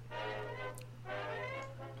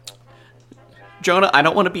 Jonah, I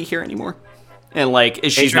don't want to be here anymore. And, like,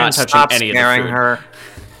 she's Adrian, not touching stop any of the scaring food. her.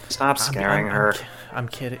 Stop scaring her. I'm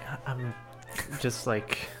kidding. I'm just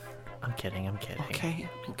like... I'm kidding. Okay.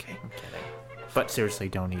 I'm kidding. But seriously,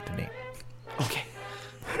 don't eat the meat.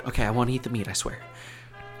 Okay, I won't eat the meat, I swear.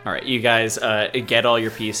 All right, you guys get all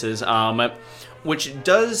your pieces, which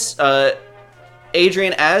does...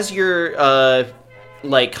 Adrian, as you're...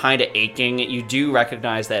 like kind of aching, you do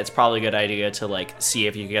recognize that it's probably a good idea to like see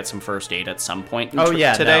if you can get some first aid at some point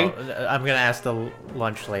today. No. I'm gonna ask the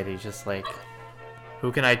lunch lady, just like,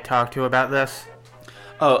 who can I talk to about this?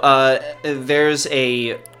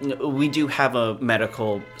 We do have a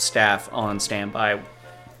medical staff on standby.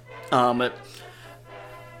 A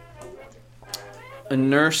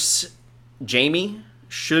nurse Jamie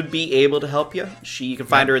should be able to help you. You can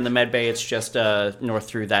find her in the med bay. It's just north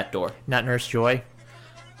through that door. Not Nurse Joy?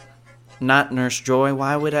 Not Nurse Joy.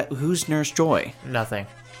 Why would I? Who's Nurse Joy? Nothing.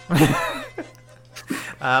 Can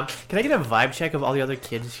I get a vibe check of all the other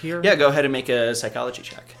kids here? Yeah, go ahead and make a psychology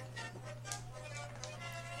check.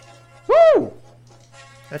 Woo!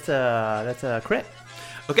 That's a crit.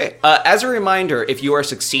 Okay. As a reminder, if you are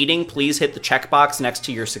succeeding, please hit the checkbox next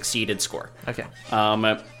to your succeeded score. Okay.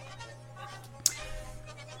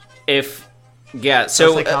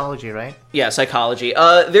 So psychology, right? Yeah, psychology.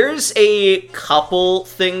 There's a couple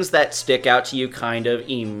things that stick out to you kind of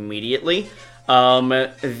immediately.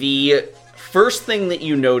 The first thing that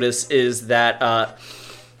you notice is that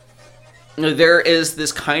there is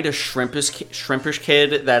this kind of shrimpish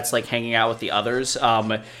kid that's like hanging out with the others,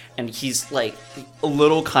 and he's like a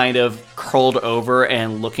little kind of curled over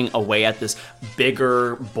and looking away at this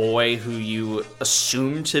bigger boy who you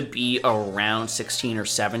assume to be around 16 or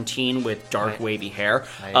 17 with dark wavy hair.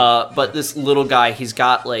 But this little guy, he's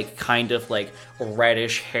got like kind of like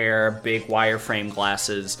reddish hair, big wireframe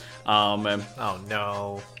glasses. Oh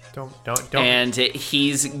no! Don't. And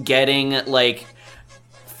he's getting like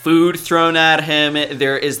food thrown at him.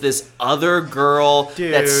 There is this other girl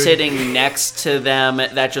that's sitting next to them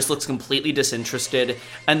that just looks completely disinterested.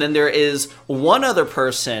 And then there is one other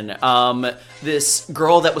person, this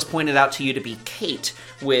girl that was pointed out to you to be Kate,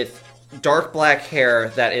 with dark black hair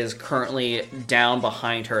that is currently down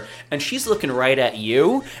behind her. And she's looking right at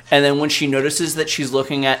you. And then when she notices that she's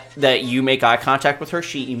looking at that you make eye contact with her,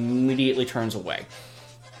 she immediately turns away.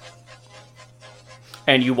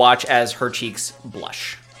 And you watch as her cheeks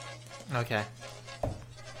blush. Okay.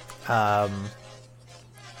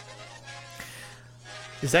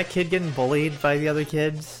 Is that kid getting bullied by the other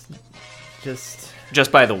kids? Just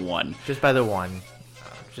by the one. Just by the one.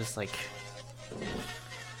 Just like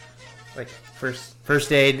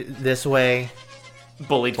first aid this way.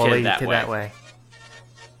 Bullied kid that way.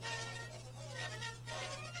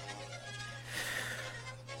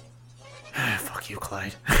 Fuck you,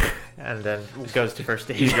 Clyde. And then goes to first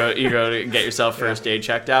aid. You go to get yourself first aid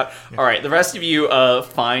checked out. Yeah. All right, the rest of you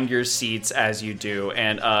find your seats as you do,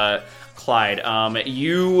 and Clyde,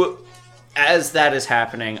 you, as that is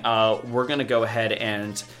happening, we're gonna go ahead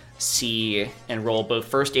and see and roll both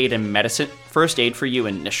first aid and medicine. First aid for you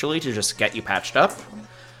initially to just get you patched up.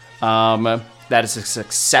 That is a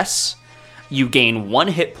success. You gain 1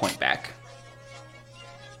 hit point back,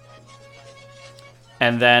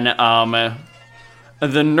 and then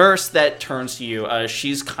the nurse that turns to you,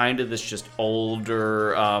 she's kind of this just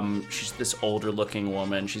older, she's this older looking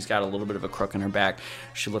woman. She's got a little bit of a crook in her back.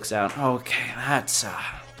 She looks out. Okay, that's,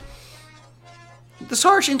 the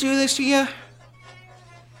sergeant do this to you?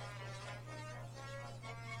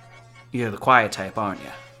 You're the quiet type, aren't you?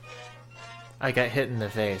 I got hit in the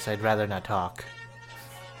face. I'd rather not talk.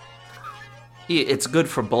 It's good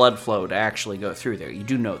for blood flow to actually go through there. You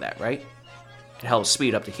do know that, right? It helps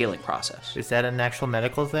speed up the healing process. Is that an actual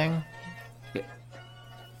medical thing? Yeah.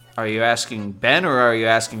 Are you asking Ben or are you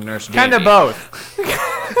asking Nurse Jamie? Kind of both.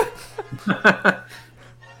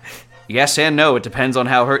 Yes and no. It depends on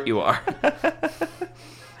how hurt you are.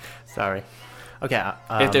 Sorry. Okay.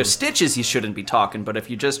 If there's stitches, you shouldn't be talking. But if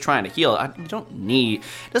you're just trying to heal, you don't need.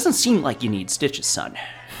 It doesn't seem like you need stitches, son.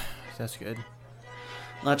 That's good.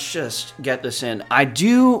 Let's just get this in. I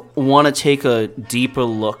do want to take a deeper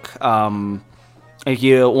look. If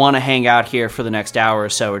you want to hang out here for the next hour or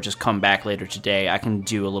so, or just come back later today, I can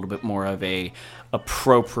do a little bit more of a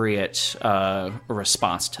appropriate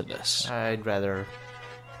response to this. I'd rather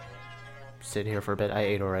sit here for a bit. I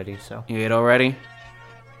ate already, so. You ate already?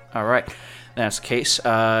 All right. That's the case.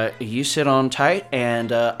 You sit on tight,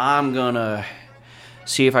 and I'm going to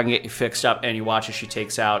see if I can get you fixed up. And you watch as she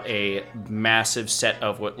takes out a massive set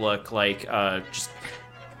of what look like just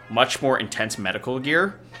much more intense medical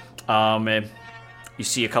gear. And you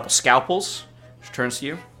see a couple scalpels. She turns to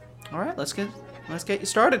you. All right, let's get you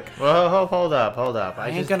started. Whoa, hold up. I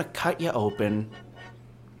ain't gonna cut you open.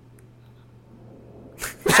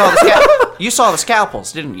 You saw the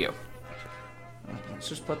scalpels, didn't you? Let's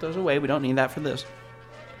just put those away. We don't need that for this.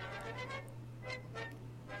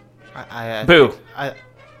 Boo. I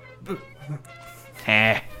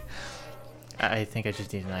think I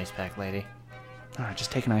just need an ice pack, lady. All right,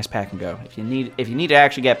 just take an ice pack and go. If you need to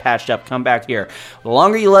actually get patched up, come back here. The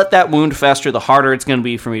longer you let that wound fester, the harder it's going to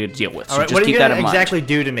be for me to deal with. So all right, just what are keep you that going in to mind. exactly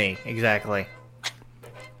do to me? Exactly.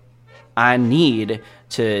 I need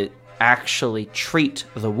to actually treat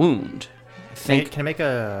the wound. Can I make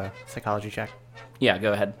a psychology check? Yeah,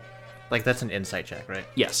 go ahead. Like, that's an insight check, right?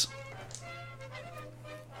 Yes.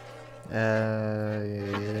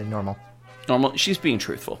 Normal. Normal. She's being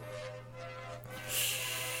truthful.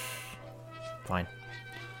 Fine.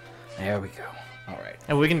 There we go. All right.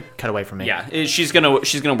 And we can cut away from me. Yeah, she's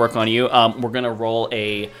gonna work on you. We're gonna roll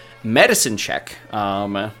a medicine check.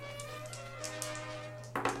 Oh,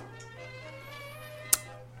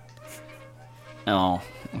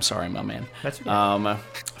 I'm sorry, my man. That's okay.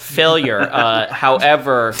 Failure.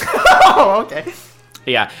 However. Oh, okay.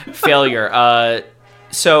 Yeah, failure.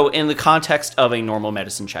 So in the context of a normal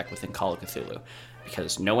medicine check within Call of Cthulhu,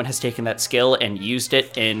 because no one has taken that skill and used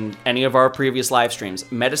it in any of our previous live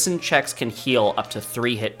streams, medicine checks can heal up to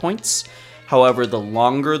 3 hit points. However, the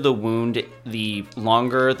longer the wound, the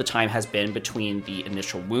longer the time has been between the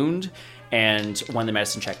initial wound and when the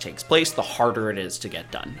medicine check takes place, the harder it is to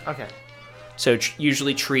get done. Okay. So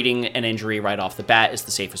usually treating an injury right off the bat is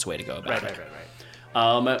the safest way to go about it.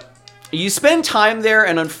 Right. You spend time there,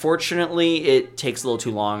 and unfortunately, it takes a little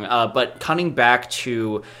too long. But cutting back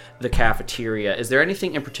to the cafeteria, is there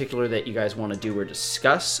anything in particular that you guys want to do or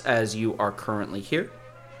discuss as you are currently here?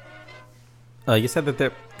 You said that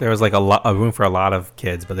there was like a room for a lot of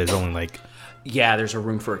kids, but there's only like... Yeah, there's a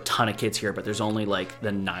room for a ton of kids here, but there's only like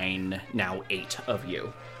the 9, now 8 of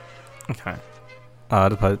you. Okay.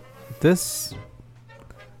 But this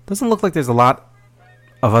doesn't look like there's a lot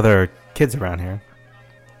of other kids around here.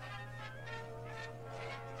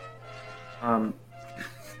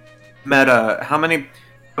 Meta, how many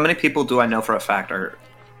people do I know for a fact are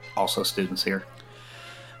also students here?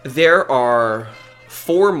 There are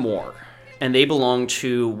 4 more, and they belong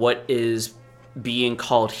to what is being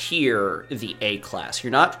called here the A class. You're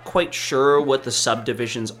not quite sure what the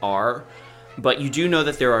subdivisions are, but you do know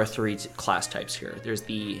that there are 3 class types here. There's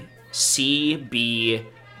the C, B,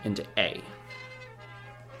 and A.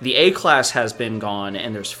 The A class has been gone,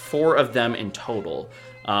 and there's 4 of them in total.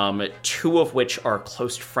 2 of which are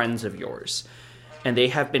close friends of yours. And they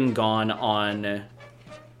have been gone on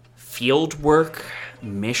field work,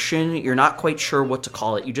 mission. You're not quite sure what to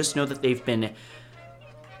call it. You just know that they've been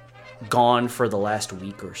gone for the last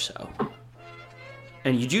week or so.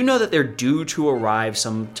 And you do know that they're due to arrive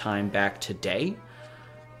sometime back today.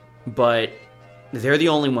 But they're the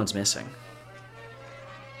only ones missing.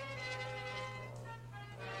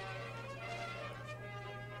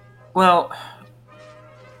 Well,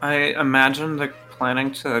 I imagine they're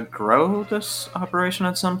planning to grow this operation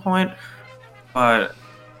at some point, but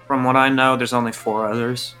from what I know, there's only 4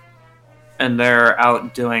 others, and they're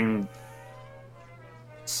out doing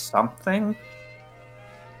something,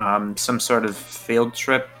 some sort of field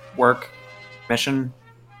trip work mission,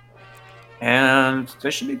 and they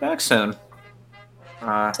should be back soon.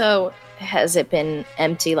 So, has it been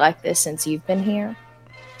empty like this since you've been here?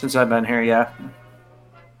 Since I've been here, yeah.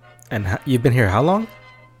 And you've been here how long?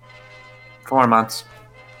 4 months.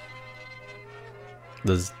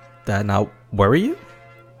 Does that not worry you?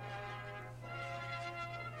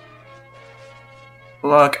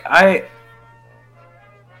 Look, I've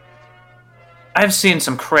seen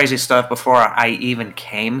some crazy stuff before I even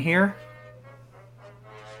came here.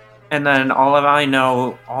 And then all I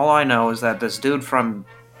know is that this dude from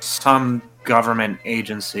some government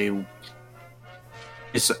agency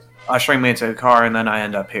is ushering me into a car, and then I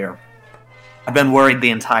end up here. I've been worried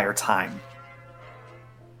the entire time.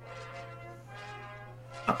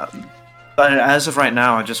 But as of right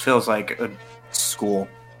now, it just feels like a school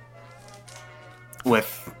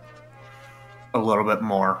with a little bit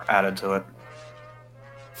more added to it.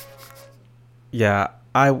 Yeah,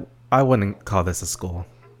 I wouldn't call this a school.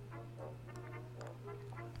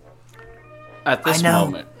 At this I know.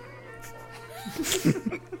 moment.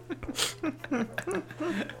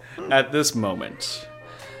 At this moment,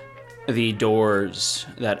 the doors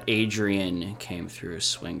that Adrian came through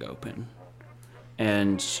swing open.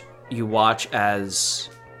 And you watch as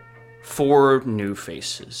 4 new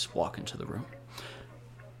faces walk into the room.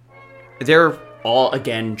 They're all,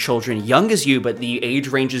 again, children, young as you, but the age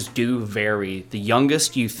ranges do vary. The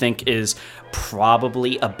youngest you think is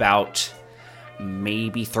probably about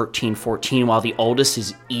maybe 13, 14, while the oldest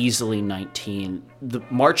is easily 19.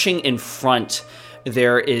 Marching in front,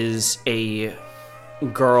 there is a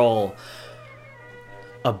girl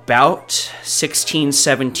about 16,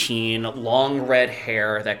 17, long red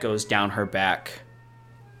hair that goes down her back.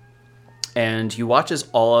 And you watch as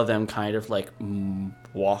all of them kind of like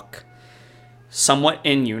walk somewhat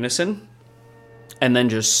in unison and then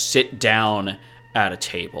just sit down at a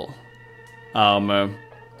table.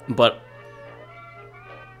 But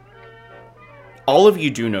all of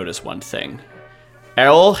you do notice one thing.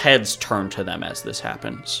 All heads turn to them as this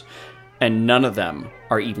happens, and none of them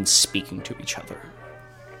are even speaking to each other.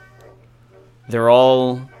 They're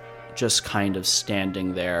all just kind of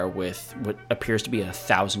standing there with what appears to be a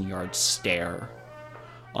 1,000-yard stare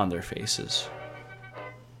on their faces.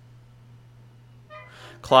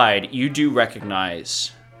 Clyde, you do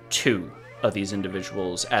recognize 2 of these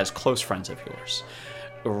individuals as close friends of yours.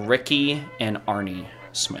 Ricky and Arnie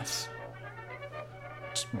Smith.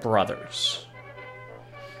 Brothers.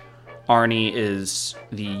 Arnie is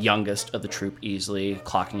the youngest of the troop easily,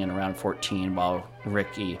 clocking in around 14, while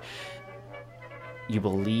Ricky, you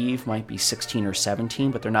believe, might be 16 or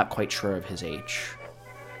 17, but they're not quite sure of his age.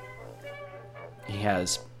 He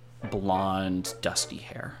has blonde, dusty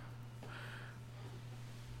hair.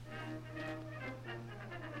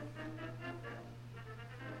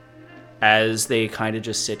 As they kind of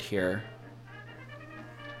just sit here,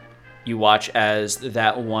 you watch as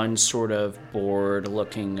that one sort of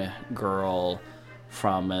bored-looking girl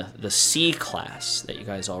from the C class that you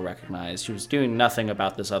guys all recognize, who was doing nothing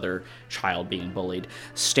about this other child being bullied,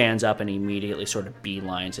 stands up and immediately sort of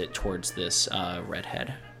beelines it towards this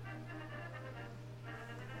redhead.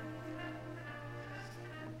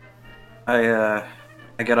 I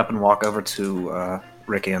get up and walk over to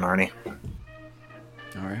Ricky and Arnie.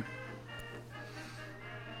 All right.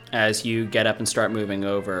 As you get up and start moving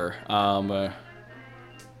over,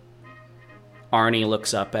 Arnie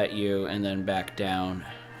looks up at you and then back down,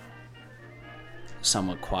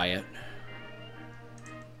 somewhat quiet.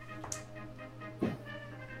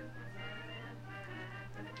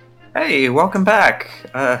 Hey, welcome back.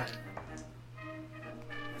 Are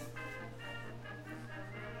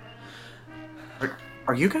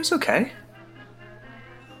you guys okay?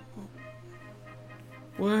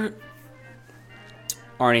 What?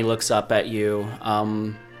 Arnie looks up at you.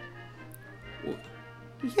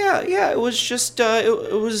 Yeah, it was just,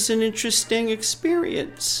 it was an interesting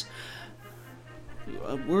experience.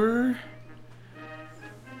 We're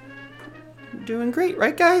doing great,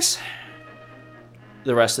 right, guys?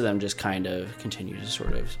 The rest of them just kind of continue to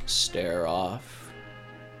sort of stare off.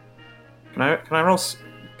 Can I roll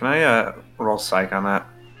psych on that?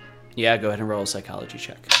 Yeah, go ahead and roll a psychology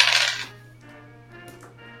check.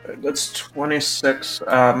 That's 26.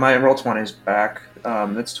 My roll 20 is back.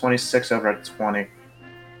 That's 26 over at 20.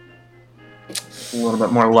 A little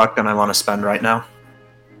bit more luck than I want to spend right now.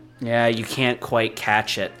 Yeah, you can't quite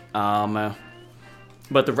catch it. But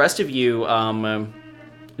the rest of you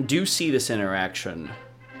do see this interaction.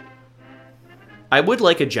 I would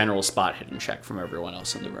like a general spot hidden check from everyone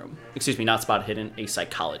else in the room. Excuse me, not spot hidden, a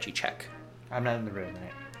psychology check. I'm not in the room,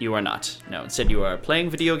 right? You are not. No, instead you are playing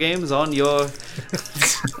video games on your...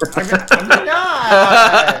 I'm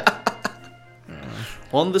not!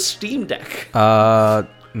 on the Steam Deck.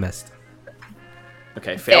 Missed.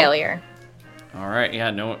 Okay, Failure. All right,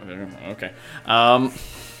 yeah, no, okay.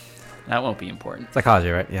 That won't be important. Psychology,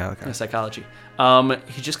 right? Yeah, okay. Yeah, psychology.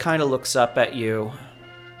 He just kind of looks up at you.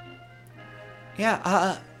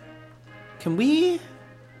 Yeah, can we...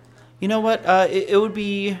 You know what, it would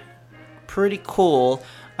be pretty cool,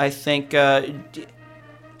 I think,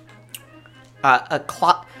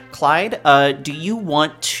 Clyde, do you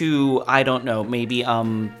want to, I don't know, maybe,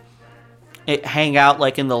 hang out,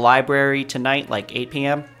 like, in the library tonight, like 8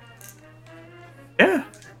 p.m.? Yeah.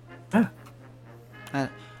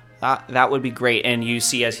 That would be great. And you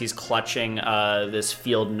see as he's clutching this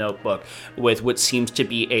field notebook with what seems to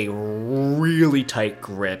be a really tight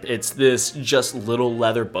grip. It's this just little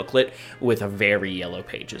leather booklet with a very yellow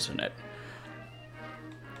pages in it.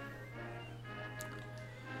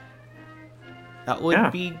 That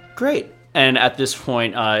would be great. And at this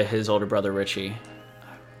point, his older brother, Richie.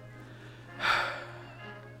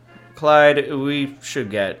 Clyde, we should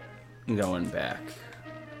get going back.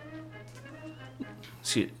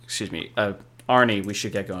 Excuse me. Arnie, we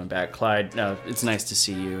should get going back. Clyde, it's nice to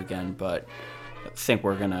see you again, but I think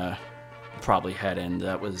we're going to probably head in.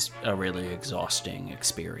 That was a really exhausting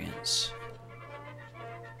experience.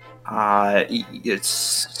 It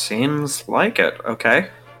seems like it. Okay.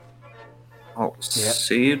 I'll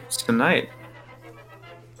see you tonight.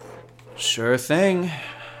 Sure thing.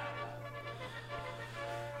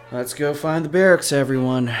 Let's go find the barracks,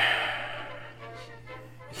 everyone.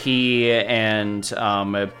 The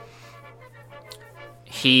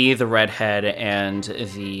redhead, and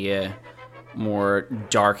the more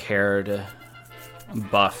dark-haired,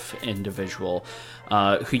 buff individual,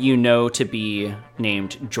 who you know to be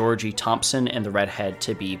named Georgie Thompson, and the redhead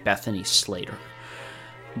to be Bethany Slater,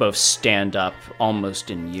 both stand up almost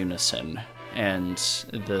in unison, and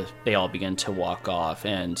they all begin to walk off,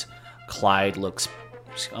 and Clyde looks...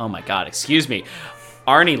 Oh my god, excuse me.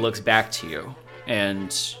 Arnie looks back to you,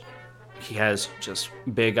 and he has just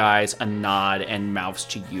big eyes, a nod, and mouths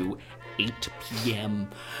to you, 8 p.m.,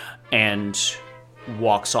 and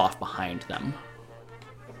walks off behind them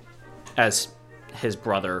as his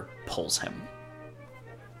brother pulls him.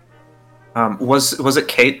 Was it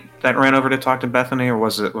Kate that ran over to talk to Bethany, or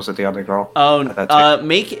was it the other girl?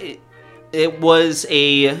 It was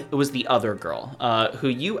the other girl, who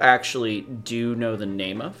you actually do know the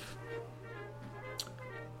name of.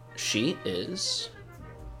 She is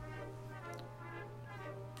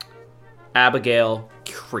Abigail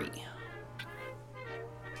Cree.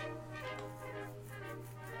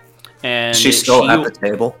 And she's still at the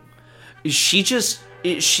table?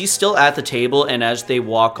 She's still at the table, and as they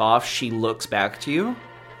walk off, she looks back to you.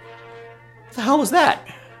 What the hell was that?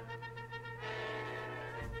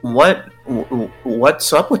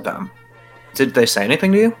 What's up with them? Did they say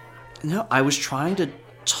anything to you? No, I was trying to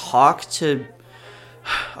talk to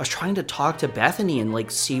Bethany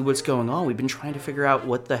and see what's going on. We've been trying to figure out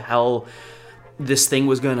what the hell this thing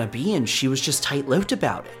was going to be, and she was just tight-lipped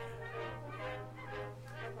about it.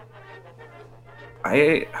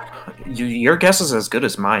 Your guess is as good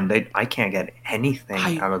as mine. I can't get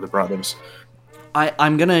anything out of the brothers.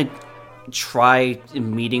 I'm gonna try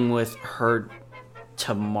meeting with her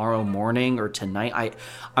tomorrow morning or tonight.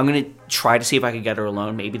 I'm gonna try to see if I can get her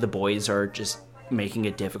alone. Maybe the boys are just making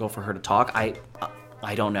it difficult for her to talk. I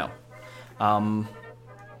don't know.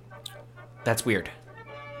 That's weird.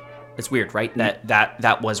 It's weird, right?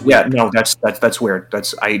 That was weird. Yeah, no, that's weird.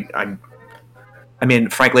 I mean,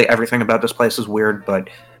 frankly, everything about this place is weird, but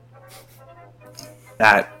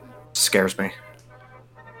that scares me.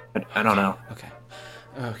 I don't know. Okay.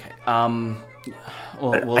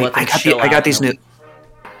 We'll let them chill out. I got these new...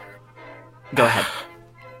 Go ahead.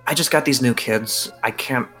 I just got these new kids. I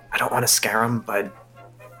don't want to scare them, but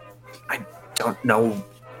I don't know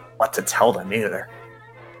what to tell them either.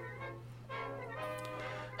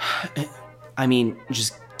 I mean,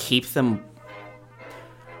 just keep them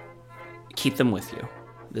with you.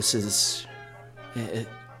 This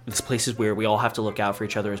place is weird. We all have to look out for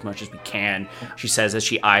each other as much as we can, she says as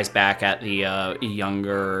she eyes back at the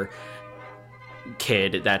younger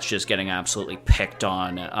kid that's just getting absolutely picked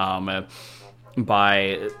on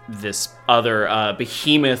by this other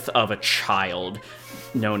behemoth of a child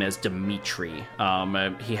known as Dimitri.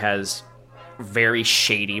 He has very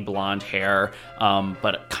shady blonde hair,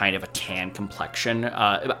 but kind of a tan complexion.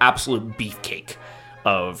 Absolute beefcake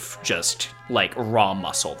of just raw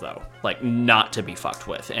muscle, though, not to be fucked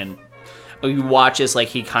with. And you watch as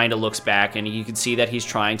he kind of looks back, and you can see that he's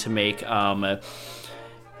trying to make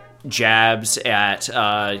jabs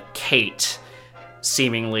at Kate,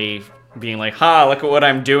 seemingly being like, "Ha! Look at what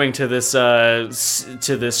I'm doing to this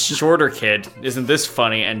shorter kid. Isn't this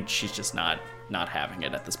funny?" And she's just not having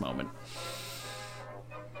it at this moment.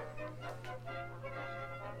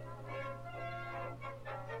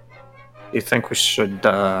 You think we should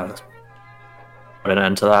put an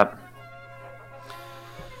end to that?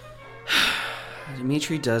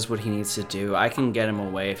 Dimitri does what he needs to do. I can get him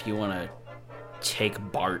away if you want to take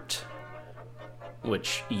Bart,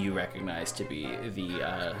 which you recognize to be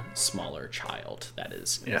the smaller child that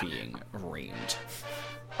is being reamed.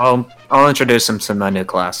 I'll introduce him to my new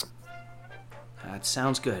class. That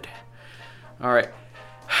sounds good. All right.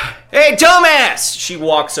 Hey, dumbass! She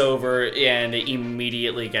walks over and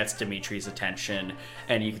immediately gets Dimitri's attention,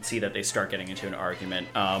 and you can see that they start getting into an argument.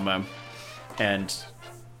 And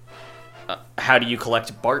how do you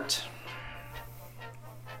collect Bart?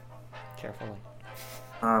 Carefully.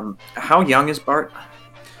 How young is Bart?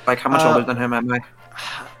 Like, how much older than him am I?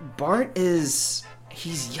 Bart he's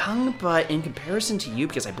young, but in comparison to you,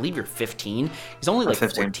 because I believe you're 15, he's only like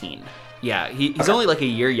 15. 14. Yeah, he's only like a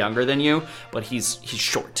year younger than you, but he's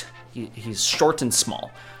short. He's short and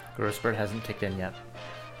small. Grossbird hasn't kicked in yet.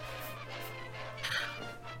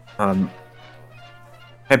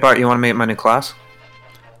 Hey Bart, you want to meet my new class?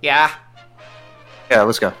 Yeah. Yeah,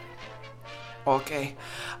 let's go. Okay.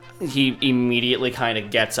 He immediately kind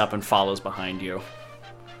of gets up and follows behind you.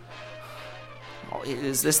 Oh,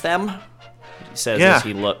 is this them? He says Yeah. as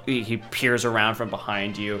he peers around from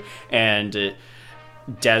behind you, and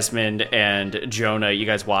Desmond and Jonah, you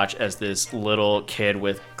guys watch as this little kid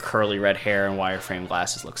with curly red hair and wireframe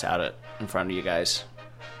glasses looks out in front of you guys.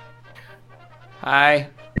 Hi.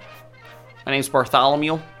 My name's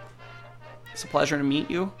Bartholomew. It's a pleasure to meet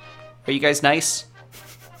you. Are you guys nice?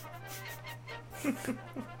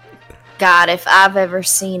 God, if I've ever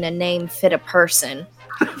seen a name fit a person,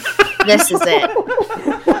 this is it.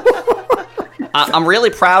 I'm really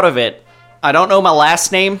proud of it. I don't know my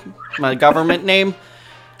last name, my government name.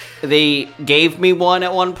 They gave me one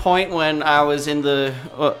at one point when I was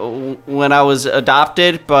when I was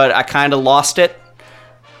adopted, but I kind of lost it.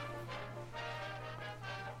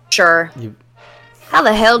 Sure. How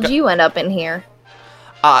the hell did you end up in here?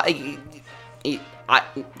 I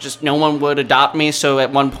just no one would adopt me. So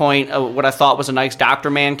at one point, what I thought was a nice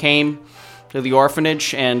doctor man came to the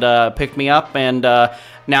orphanage and picked me up, and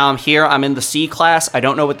now I'm here. I'm in the C class. I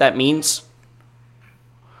don't know what that means.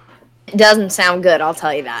 It doesn't sound good, I'll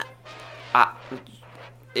tell you that.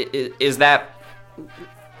 Is that?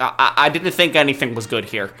 I didn't think anything was good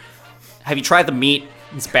here. Have you tried the meat?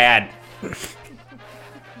 It's bad.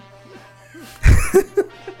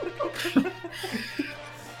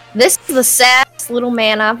 This is the saddest little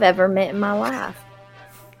man I've ever met in my life.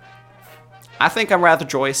 I think I'm rather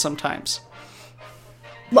joyous sometimes.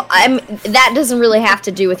 Well, that doesn't really have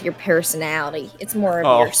to do with your personality. It's more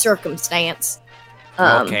of your circumstance.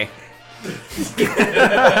 Okay.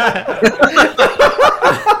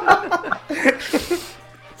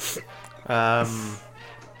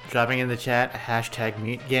 Dropping in the chat, hashtag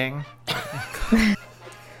meat gang.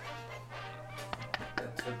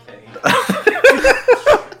 That's okay.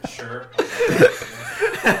 Sure.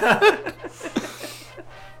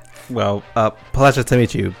 Well, pleasure to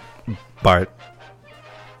meet you, Bart.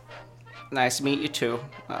 Nice to meet you too.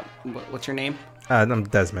 What's your name? I'm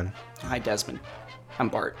Desmond. Hi, Desmond. I'm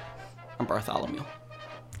Bart. I'm Bartholomew.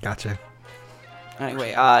 Gotcha. Anyway,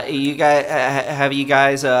 you guys have you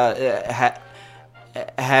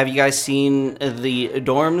guys seen the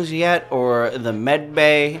dorms yet, or the med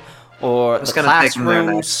bay, or the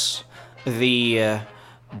classrooms, the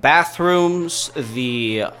bathrooms,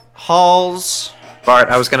 the halls? Bart,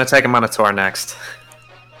 I was gonna take him on a tour next.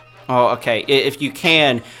 Oh, okay. If you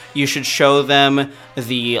can, you should show them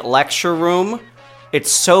the lecture room. It's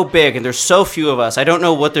so big, and there's so few of us. I don't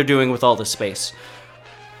know what they're doing with all this space.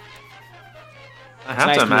 I have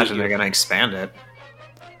nice to to meet imagine you. they're gonna expand it.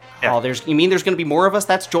 Yeah. Oh, you mean there's going to be more of us?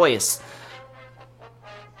 That's joyous.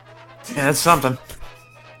 Yeah, it's something.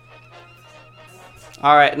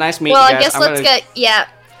 All right, nice meeting Well, you I guys. guess let's get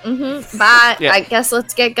bye. Yeah. I guess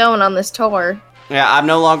let's get going on this tour. Yeah, I'm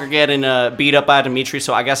no longer getting beat up by Dimitri,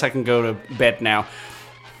 so I guess I can go to bed now.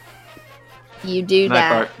 You do Night,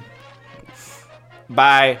 that. Bart.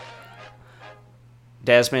 Bye,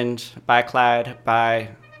 Desmond. Bye, Clyde. Bye.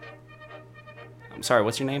 I'm sorry,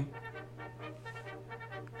 what's your name?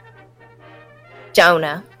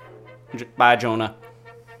 Jonah. Bye, Jonah.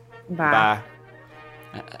 Bye.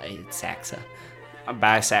 It's Saxa.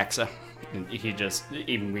 Bye, Saxa. And he just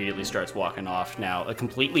immediately starts walking off now.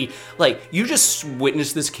 Completely, like, you just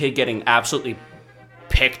witnessed this kid getting absolutely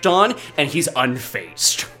picked on, and he's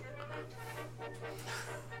unfazed.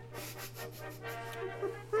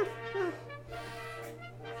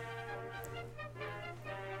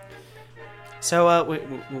 So,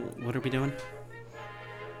 what are we doing?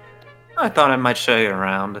 I thought I might show you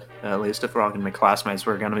around. At least if we're all gonna be classmates,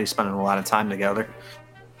 we're gonna be spending a lot of time together.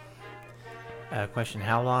 Question: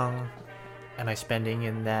 how long am I spending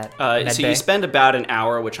in that? So med you bay? spend about an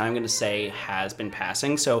hour, which I'm going to say has been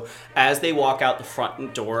passing. So as they walk out the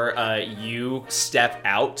front door, you step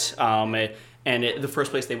out, And the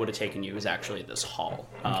first place they would have taken you is actually this hall.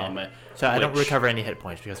 So I don't which recover any hit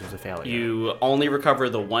points because there's a failure. You only recover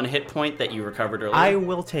the 1 hit point that you recovered earlier. I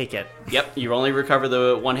will take it. Yep, you only recover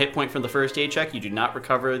the 1 hit point from the first aid check. You do not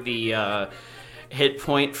recover the hit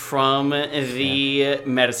point from the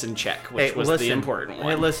medicine check, which was the important one.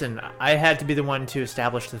 Hey, listen, I had to be the one to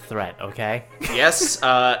establish the threat, okay? Yes,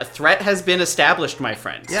 a threat has been established, my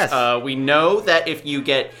friends. Yes. We know that if you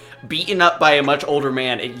get beaten up by a much older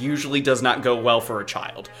man, it usually does not go well for a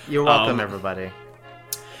child. You're welcome, everybody.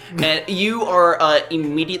 And you are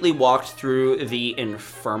immediately walked through the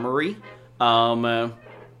infirmary. And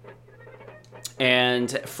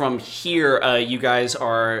from here, you guys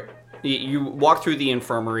are... You walk through the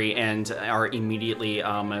infirmary and are immediately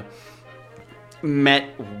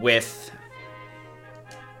met with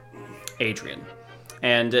Adrian.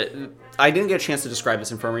 And I didn't get a chance to describe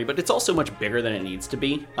this infirmary, but it's also much bigger than it needs to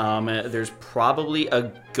be. There's probably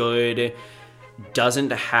a good dozen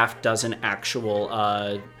to half dozen actual...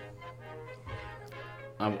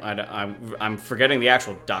 I'm forgetting the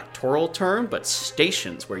actual doctoral term, but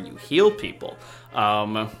stations where you heal people.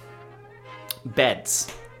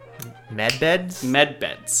 Beds. Med beds? Med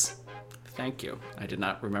beds. Thank you. I did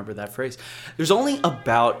not remember that phrase. There's only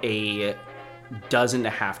about a dozen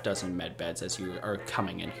to half dozen med beds as you are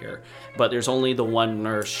coming in here. But there's only the one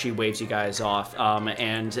nurse. She waves you guys off.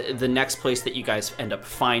 And the next place that you guys end up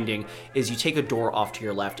finding is you take a door off to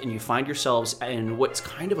your left and you find yourselves in what's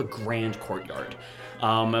kind of a grand courtyard.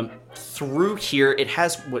 Through here, it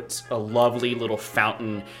has what's a lovely little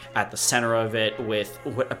fountain at the center of it with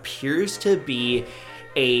what appears to be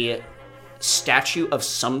a statue of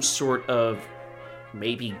some sort of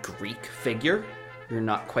maybe Greek figure. You're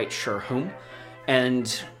not quite sure whom.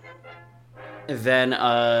 And then,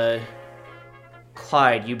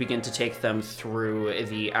 Clyde, you begin to take them through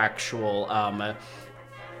the actual,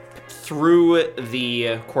 through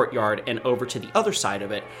the courtyard and over to the other side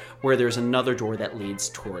of it, where there's another door that leads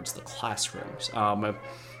towards the classrooms.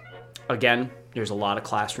 Again, there's a lot of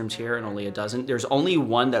classrooms here and only a dozen. There's only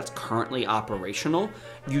one that's currently operational.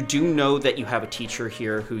 You do know that you have a teacher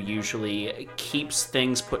here who usually keeps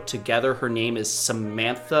things put together. Her name is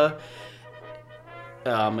Samantha.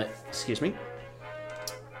 Her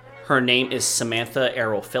name is Samantha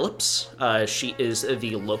Errol Phillips. She is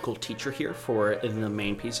the local teacher here for the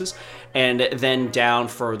main pieces. And then down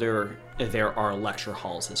further, there are lecture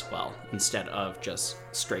halls as well, instead of just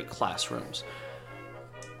straight classrooms.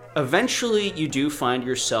 Eventually, you do find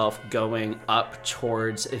yourself going up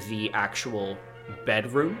towards the actual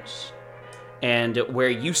bedrooms and where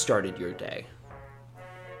you started your day,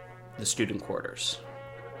 the student quarters.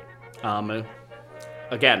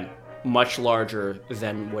 Again, much larger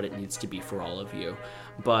than what it needs to be for all of you.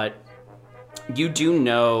 But you do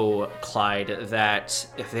know, Clyde, that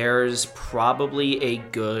there's probably a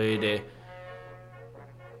good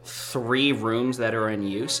 3 rooms that are in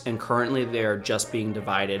use, and currently they're just being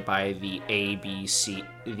divided by the A, B,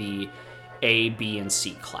 and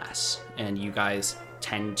C class, and you guys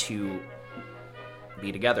tend to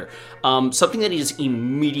be together. Something that is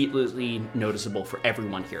immediately noticeable for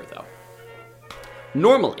everyone here, though.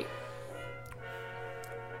 Normally,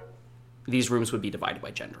 these rooms would be divided by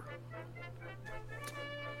gender.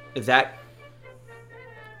 That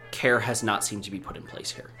care has not seemed to be put in place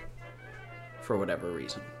here, for whatever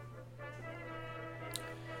reason.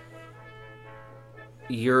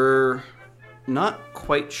 You're not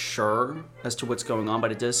quite sure as to what's going on,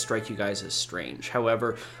 but it does strike you guys as strange.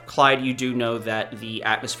 However, Clyde, you do know that the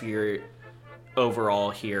atmosphere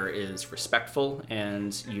overall here is respectful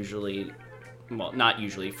and usually, well, not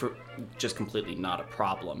usually, for just completely not a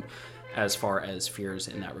problem as far as fears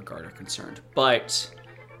in that regard are concerned. But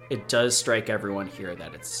it does strike everyone here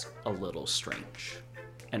that it's a little strange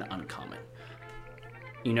and uncommon.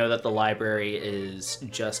 You know that the library is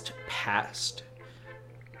just past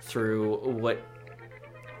through what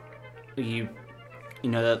you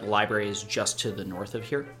know that the library is just to the north of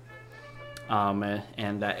here,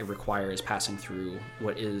 and that it requires passing through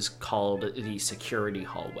what is called the security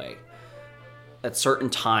hallway. At certain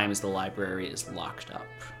times, the library is locked up,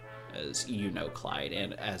 as you know, Clyde,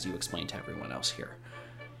 and as you explained to everyone else here.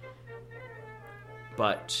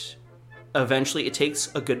 But eventually, it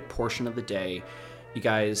takes a good portion of the day. You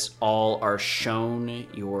guys all are shown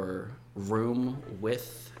your room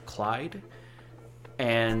with Clyde,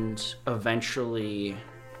 and eventually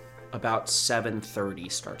about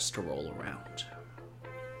 7:30 starts to roll around.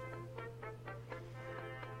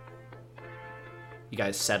 You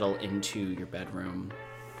guys settle into your bedroom,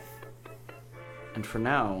 and for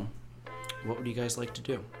now, what would you guys like to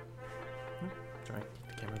do? Sorry, keep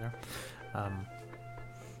the camera there.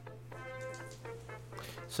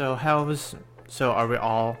 So are we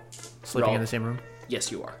all sleeping all- in the same room?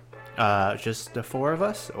 Yes, you are. Just the four of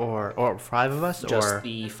us, or five of us, Just or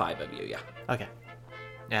the 5 of you, yeah. okay,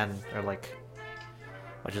 and they're like,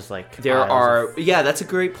 or just like There piles are, of- yeah, that's a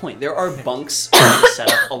great point. There are bunks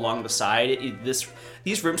set up along the side.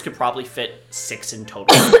 These rooms could probably fit 6 in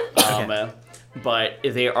total, but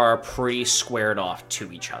they are pretty squared off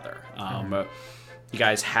to each other. You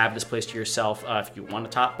guys have this place to yourself. If you want a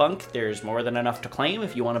top bunk, there's more than enough to claim.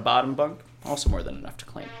 If you want a bottom bunk, also more than enough to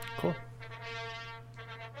claim. Cool.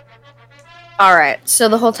 All right. So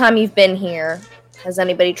the whole time you've been here, has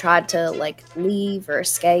anybody tried to like leave or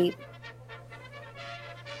escape?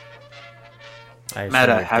 I assume Meta,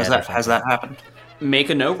 they're has dead or that something. happened? Make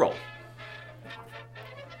a no roll.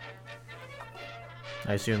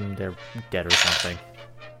 I assume they're dead or something.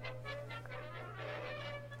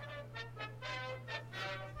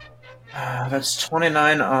 That's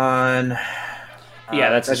 29 on. Yeah,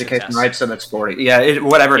 that's a education, success. right? So that's 40. Yeah,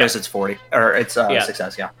 whatever it Yeah. is, it's 40 or it's Yeah.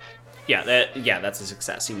 success. Yeah. Yeah, that's a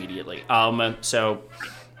success immediately. So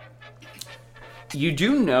you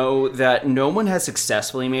do know that no one has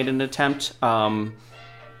successfully made an attempt.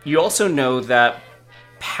 You also know that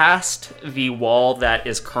past the wall that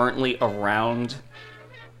is currently around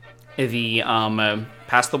the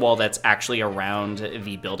past the wall that's actually around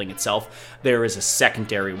the building itself, there is a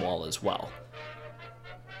secondary wall as well.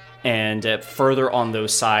 And further on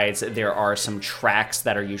those sides, there are some tracks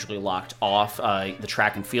that are usually locked off. The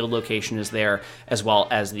track and field location is there, as well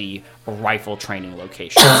as the rifle training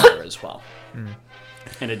location is there as well.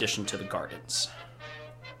 In addition to the gardens.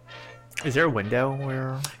 Is there a window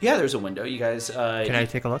where? Yeah, there's a window. You guys... Can I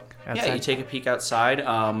take a look outside? Yeah, you take a peek outside.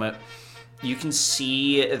 You can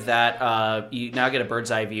see that you now get a bird's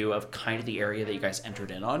eye view of kind of the area that you guys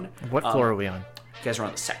entered in on. What floor are we on? You guys are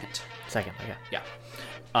on the second. Second. Okay. Yeah.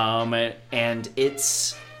 And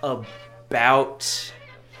it's about...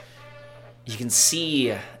 You can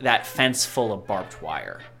see that fence full of barbed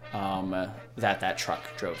wire that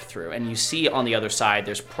truck drove through. And you see on the other side,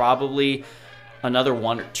 there's probably another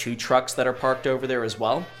 1 or 2 trucks that are parked over there as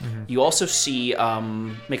well. Mm-hmm. You also see...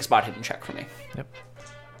 make a spot hidden check for me. Yep.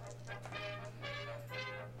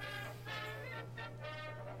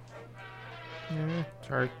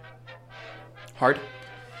 Sorry. Hard?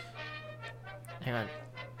 Hang on.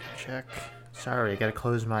 Check. Sorry, I gotta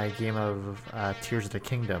close my game of Tears of the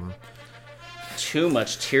Kingdom. Too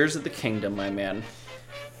much Tears of the Kingdom, my man.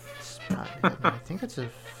 I think that's a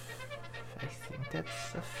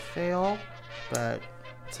fail, but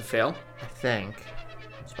It's a fail. I think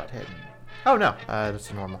spot hidden. Oh no, that's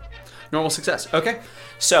a normal. Normal success. Okay.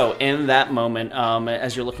 So in that moment,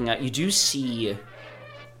 as you're looking at, you do see,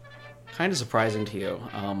 kind of surprising to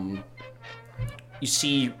you, you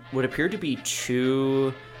see what appear to be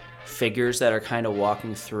 2 figures that are kind of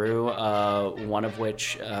walking through, one of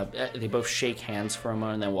which, they both shake hands for a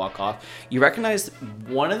moment and then walk off. You recognize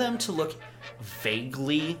one of them to look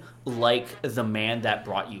vaguely like the man that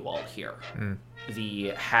brought you all here. The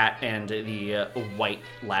hat and the white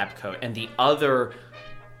lab coat. And the other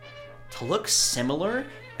to look similar,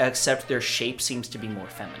 except their shape seems to be more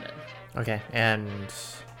feminine. Okay, and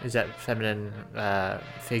is that feminine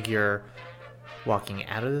figure walking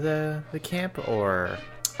out of the camp, or?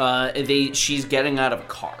 She's getting out of a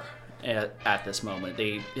car at this moment.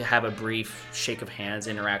 They have a brief shake of hands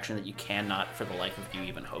interaction that you cannot, for the life of you,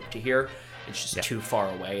 even hope to hear. It's just too far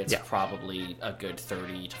away. It's probably a good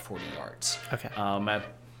 30 to 40 yards. Okay.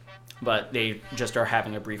 But they just are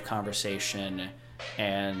having a brief conversation,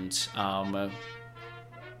 and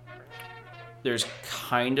there's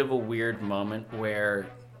kind of a weird moment where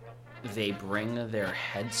they bring their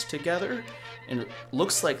heads together, and it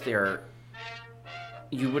looks like they're...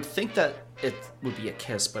 You would think that it would be a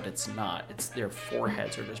kiss, but it's not. It's their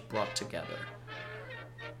foreheads are just brought together.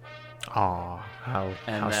 Aw, how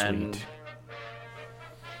then, sweet.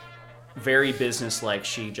 Very businesslike,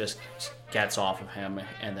 she just gets off of him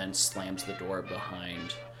and then slams the door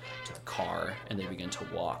behind to the car, and they begin to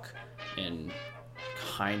walk in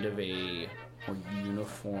kind of a more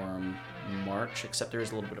uniform march, except there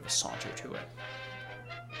is a little bit of a saunter to it.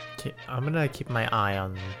 Okay, I'm gonna keep my eye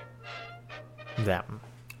on them.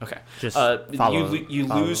 Okay. Just follow. You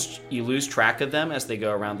follow. lose track of them as they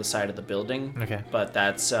go around the side of the building. Okay. But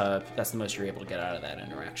that's the most you're able to get out of that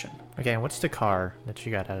interaction. Okay, and what's the car that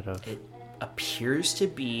you got out of? It appears to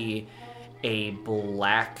be a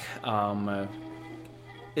black.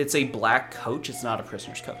 It's a black coach. It's not a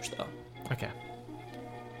prisoner's coach, though. Okay.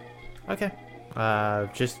 Okay.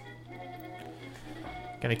 Just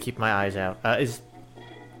gonna keep my eyes out.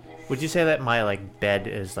 Would you say that my bed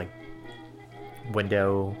is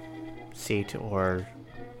window seat, or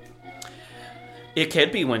It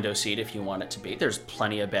could be window seat if you want it to be. There's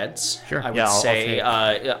plenty of beds. Sure. I would Yeah, I'll say,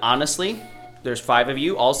 take- honestly, there's 5 of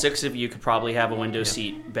you. All 6 of you could probably have a window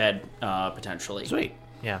seat bed potentially. Sweet.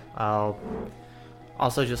 Yeah, I'll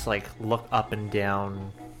also just like look up and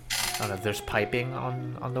down. I don't know if there's piping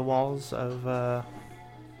on the walls of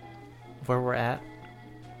where we're at,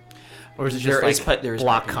 or is it just There is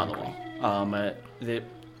block piping on the concrete? wall.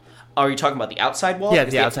 Are you talking about the outside wall? Yeah,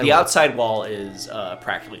 'Cause the outside the wall. outside wall is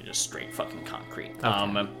practically just straight fucking concrete.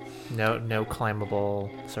 No climbable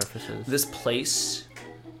surfaces. This place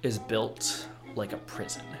is built like a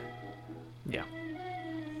prison. Yeah.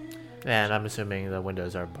 And I'm assuming the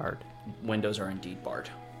windows are barred. Windows are indeed barred.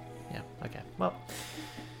 Yeah. Okay. Well,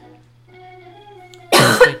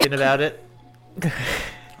 just thinking about it.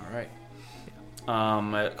 All right.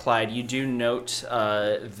 Clyde, you do note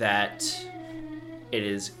that it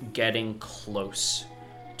is getting close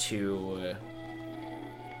to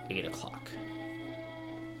 8 o'clock.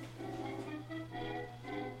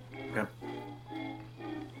 Okay.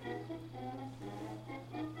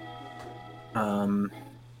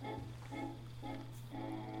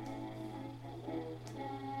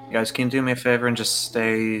 You guys, can you do me a favor and just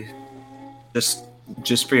stay,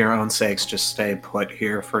 just for your own sakes, just stay put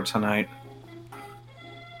here for tonight.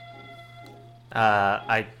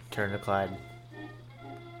 I turn to Clyde.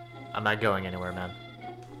 I'm not going anywhere, man.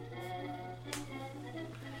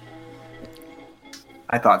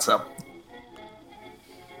 I thought so.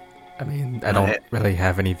 I mean, I don't really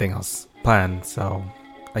have anything else planned, so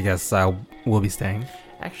I guess I will be staying.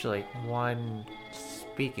 Actually, one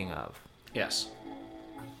speaking of, Yes.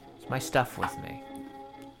 is my stuff with me?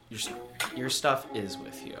 Your stuff is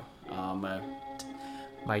with you.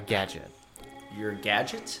 My gadget. Your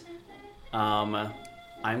gadget. I'm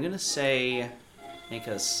gonna say, I'm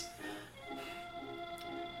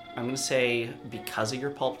gonna say because of your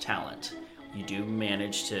pulp talent, you do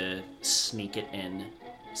manage to sneak it in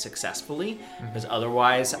successfully. Because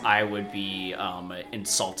otherwise, I would be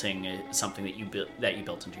insulting something that you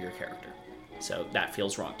built into your character. So that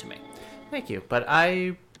feels wrong to me. Thank you, but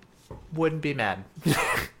I wouldn't be mad.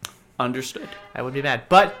 Understood. I wouldn't be mad,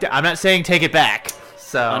 but I'm not saying take it back.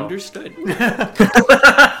 So Understood.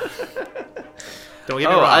 don't get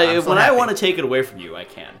me wrong. I'm still When I happy. want to take it away from you, I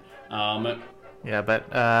can. Yeah, but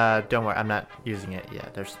don't worry, I'm not using it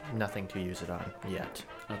yet. There's nothing to use it on yet.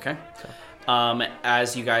 Okay.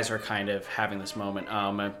 As you guys are kind of having this moment,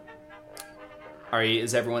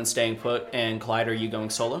 is everyone staying put? And Clyde, are you going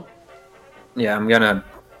solo? Yeah, I'm gonna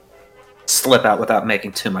slip out without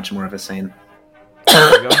making too much more of a scene.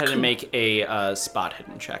 Go ahead and make a spot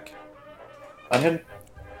hidden check. Is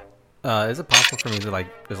it possible for me to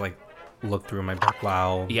just look through my book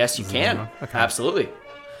while? Yes, you can. Okay. Absolutely.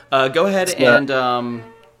 Go ahead Yeah. and,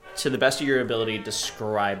 to the best of your ability,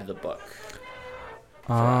 describe the book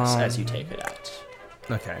for us as you take it out.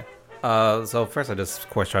 Okay. So first I just, of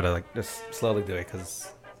course, try to just slowly do it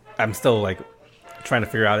because I'm still trying to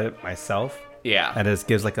figure out it myself, Yeah. and it just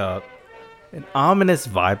gives an ominous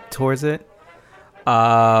vibe towards it.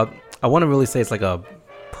 I wouldn't really say it's a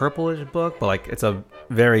purplish book, but it's a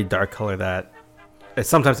very dark color that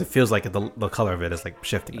sometimes it feels like the color of it is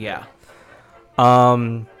shifting. Yeah.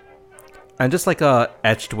 And just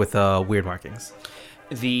etched with weird markings.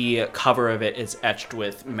 The cover of it is etched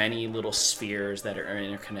with many little spheres that are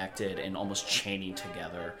interconnected and almost chaining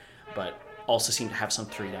together, but also seem to have some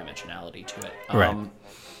three-dimensionality to it. Right.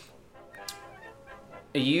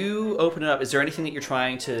 You open it up. Is there anything that you're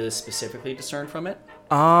trying to specifically discern from it?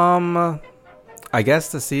 I guess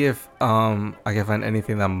to see if I can find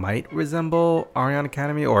anything that might resemble Orion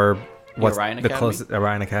Academy or what's Orion the Academy? closest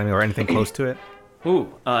Orion Academy or anything close to it.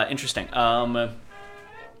 Ooh, interesting.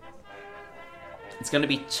 It's going to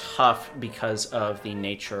be tough because of the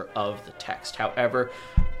nature of the text. However,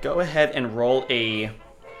 go ahead and roll a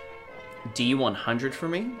D100 for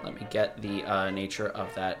me. Let me get the nature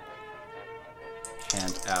of that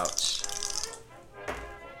handout.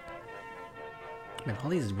 Man,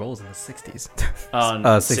 all these rolls in the 60s.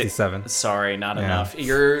 67. Sorry, not Yeah. enough.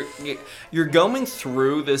 You're going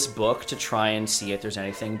through this book to try and see if there's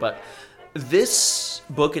anything, but this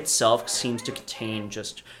book itself seems to contain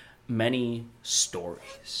just many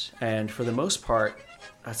stories, and for the most part,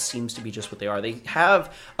 that seems to be just what they are. They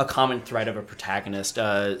have a common thread of a protagonist,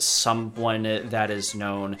 someone that is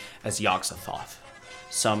known as Yog-Sothoth,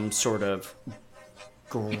 some sort of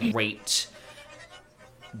great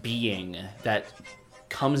being that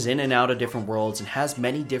comes in and out of different worlds and has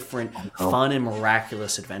many different fun and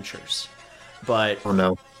miraculous adventures. But Oh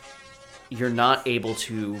no. you're not able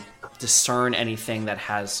to discern anything that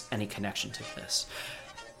has any connection to this.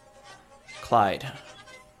 Clyde,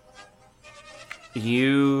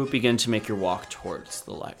 You begin to make your walk towards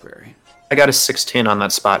the library. I got a 16 on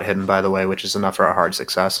that spot hidden, by the way, which is enough for a hard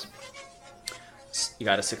success. You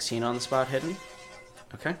got a 16 on the spot hidden?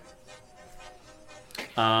 Okay.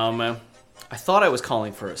 I thought I was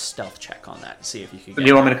calling for a stealth check on that to see if you could get Do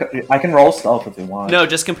you want me to? I can roll stealth if you want. No,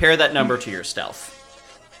 just compare that number to your stealth.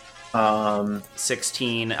 30.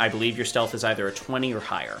 16, I believe your stealth is either a 20 or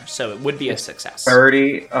higher, so it would be a success.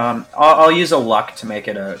 I'll use a luck to make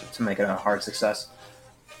it a hard success.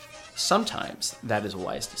 Sometimes that is a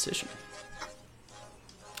wise decision.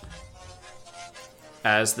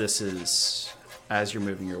 As you're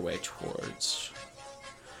moving your way towards,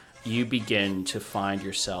 you begin to find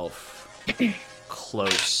yourself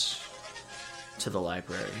close to the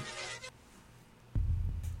library.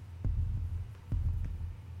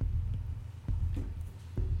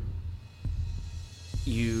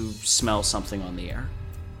 You smell something on the air.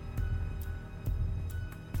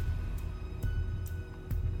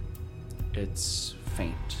 It's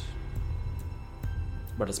faint,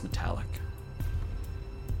 but it's metallic.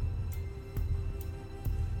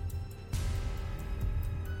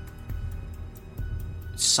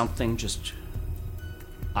 Something just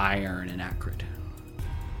iron and acrid.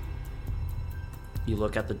 You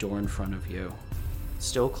look at the door in front of you,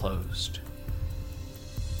 still closed,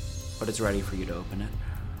 but it's ready for you to open it.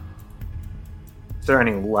 Is there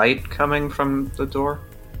any light coming from the door?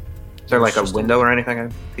 Is there like a window or anything I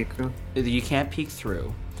can peek through? You can't peek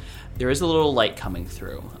through. There is a little light coming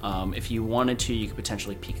through. If you wanted to, you could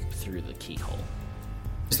potentially peek through the keyhole.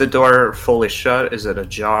 Is the door fully shut? Is it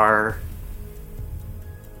ajar?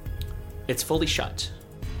 It's fully shut.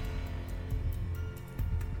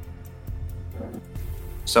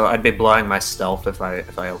 So I'd be blowing my stealth if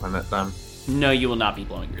I open it then. No, you will not be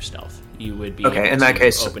blowing your stealth. You would be Okay, able in that to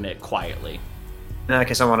case- open it quietly. In that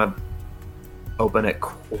case, I want to open it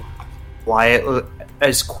quietly,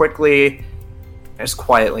 as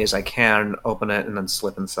quietly as I can. Open it and then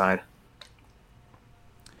slip inside,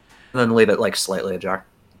 and then leave it like slightly ajar,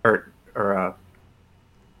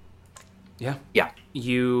 Yeah. yeah.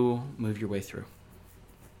 You move your way through.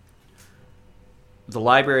 The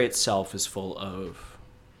library itself is full of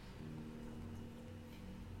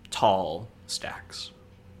tall stacks.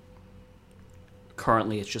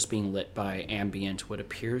 Currently, it's just being lit by ambient, what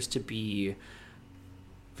appears to be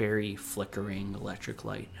very flickering electric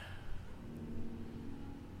light.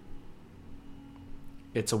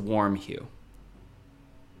 It's a warm hue.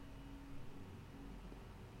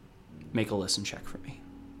 Make a listen check for me.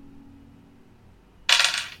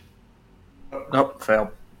 Nope,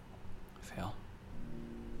 fail. Fail.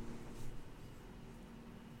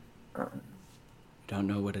 You don't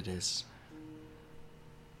know what it is.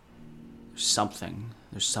 There's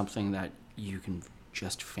something that you can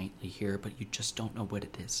just faintly hear, but you just don't know what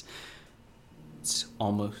it is. It's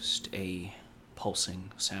almost a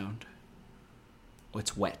pulsing sound.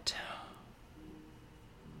 It's wet.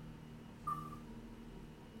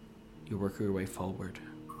 You work your way forward,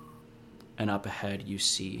 and up ahead you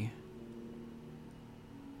see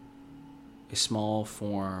a small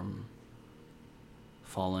form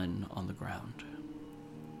fallen on the ground.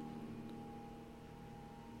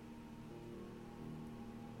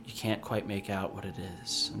 You can't quite make out what it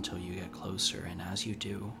is until you get closer, and as you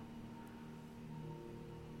do,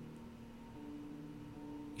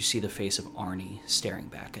 you see the face of Arnie staring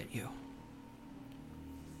back at you.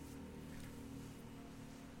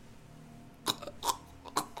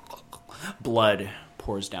 Blood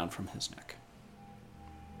pours down from his neck.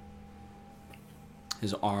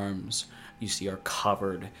 His arms, you see, are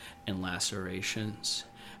covered in lacerations,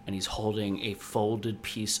 and he's holding a folded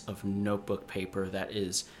piece of notebook paper that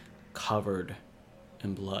is covered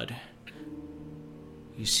in blood.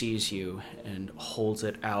 He sees you and holds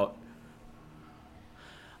it out.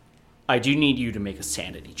 I do need you to make a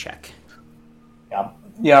sanity check.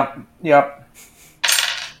 Yep.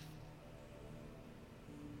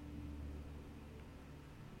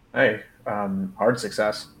 Hey, hard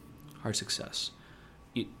success. Hard success.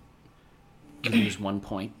 You lose 1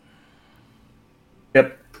 point.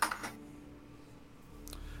 Yep.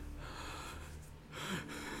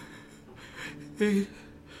 Hey,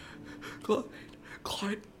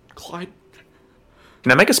 Clyde.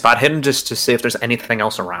 Can I make a spot hidden just to see if there's anything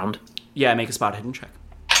else around? Yeah, make a spot hidden check.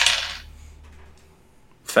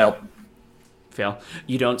 Fail. Fail.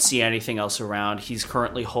 You don't see anything else around. He's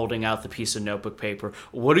currently holding out the piece of notebook paper.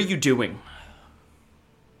 What are you doing?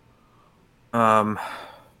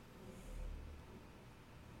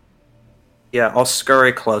 Yeah, I'll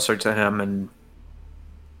scurry closer to him, and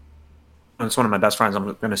it's one of my best friends. I'm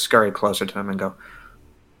going to scurry closer to him and go.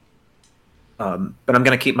 But I'm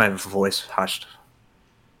going to keep my voice hushed.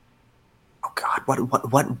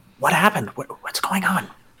 What happened? What's going on?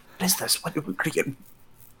 What is this? Can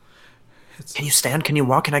you stand? Can you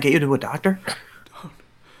walk? Can I get you to a doctor?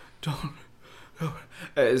 Don't.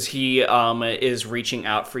 As he is reaching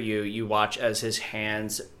out for you, you watch as his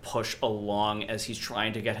hands push along as he's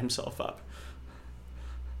trying to get himself up.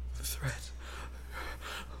 The threads.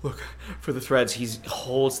 Look for the threads. He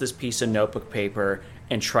holds this piece of notebook paper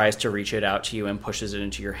and tries to reach it out to you and pushes it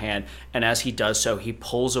into your hand. And as he does so, he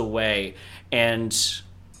pulls away and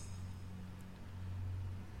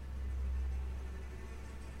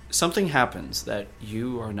something happens that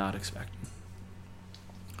you are not expecting.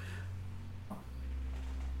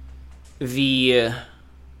 The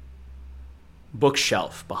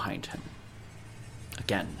bookshelf behind him,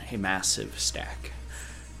 again, a massive stack,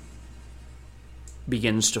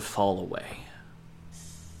 begins to fall away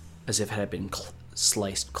as if it had been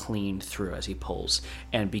sliced clean through as he pulls,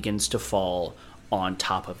 and begins to fall on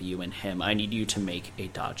top of you and him. I need you to make a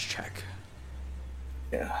dodge check.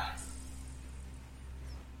 Yeah.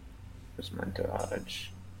 Where's my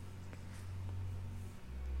dodge?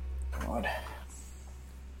 God.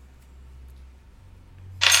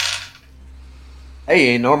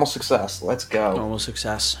 Hey, normal success. Let's go. Normal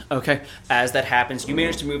success. Okay. As that happens, you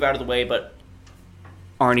manage to move out of the way, but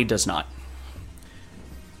Arnie does not.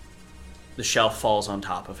 The shelf falls on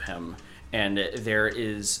top of him, and there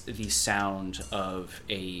is the sound of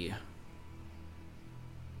a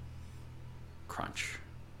crunch,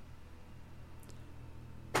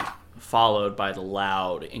 followed by the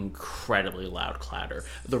loud, incredibly loud clatter.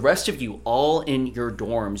 The rest of you, all in your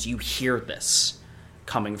dorms, you hear this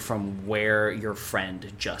coming from where your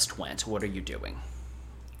friend just went. What are you doing?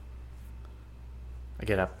 I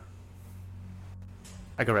get up.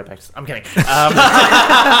 I go right back. I'm kidding.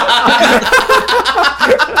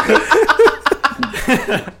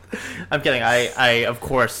 I'm kidding. I of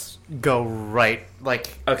course go right.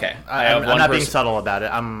 Like, Okay. I'm not being subtle about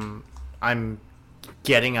it. I'm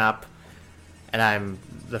getting up, and I'm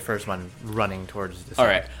the first one running towards the. All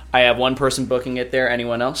right. I have one person booking it there.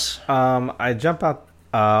 Anyone else? I jump out.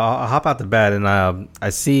 I hop out the bed and I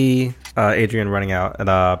see Adrian running out, and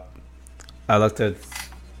I looked at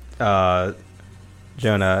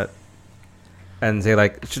Jonah and say,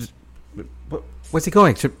 like, where's he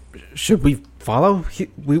going? Should we follow?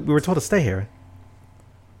 We were told to stay here.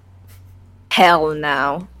 Hell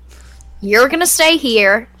no. You're gonna stay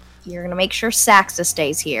here. You're gonna make sure Saxa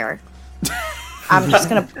stays here. I'm just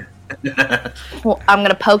gonna I'm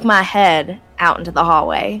gonna poke my head out into the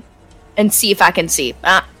hallway and see if I can see.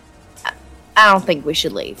 I don't think we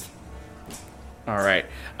should leave. All right.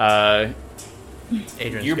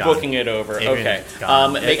 Adrian's You're gone. booking it over. Adrian's Okay.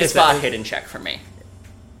 gone. Make a spot hidden check for me.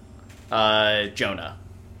 Jonah.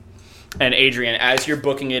 And Adrian, as you're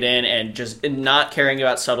booking it in and just not caring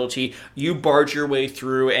about subtlety, you barge your way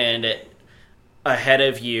through, and ahead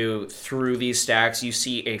of you through these stacks, you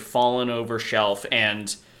see a fallen over shelf,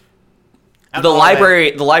 and the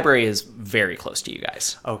library is very close to you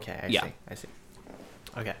guys. Okay, Yeah. I see.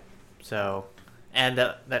 Okay, so, and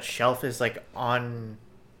that shelf is like on,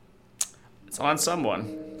 It's on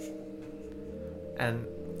someone. and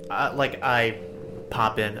like I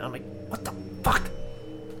pop in, and I'm like, what the fuck?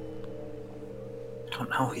 I don't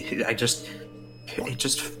know. It just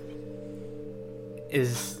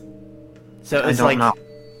Is so I it's don't like know.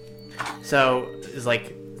 so is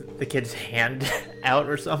like the kid's hand out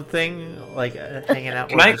or something, like hanging out.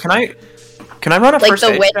 Can I run a Like first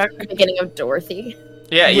the aid witch check? at the beginning of Dorothy.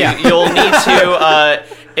 Yeah, you'll need to,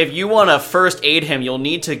 if you want to first aid him, you'll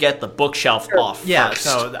need to get the bookshelf off Yeah, first.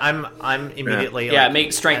 so I'm immediately Yeah, like,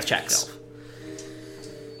 make strength at the checks. shelf.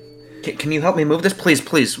 Can you help me move this, please?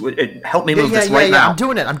 Help me move this right now. I'm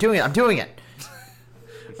doing it.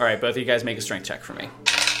 All right, both of you guys make a strength check for me.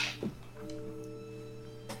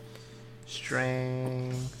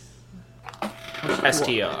 Strength.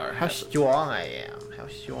 STR. How strong I am. How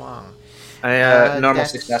strong. Normal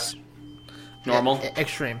that's- success. Normal?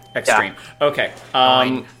 Extreme. Extreme. Okay.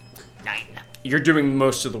 9. You're doing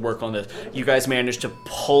most of the work on this. You guys managed to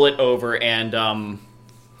pull it over, and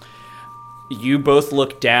you both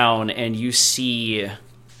look down, and you see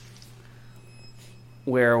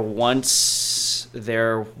where once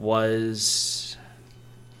there was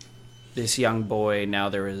this young boy, now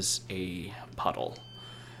there is a puddle.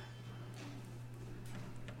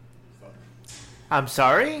 I'm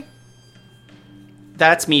sorry?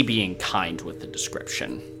 That's me being kind with the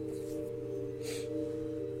description.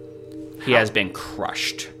 He has been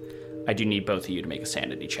crushed. I do need both of you to make a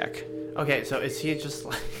sanity check. Okay, so is he just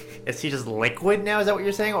like is he just liquid now? Is that what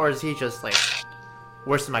you're saying, or is he just like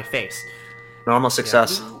worse than my face? Normal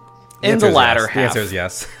success. In the latter yes. half.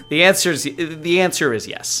 The answer is yes. The answer is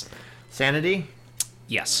yes. Sanity?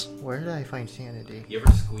 Yes. Where did I find sanity? You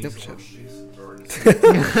ever squeeze orange juice?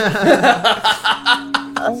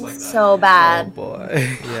 So bad.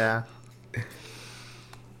 Boy. Yeah.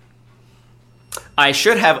 I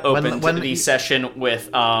should have opened when the you- session with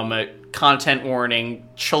content warning,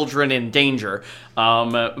 children in danger,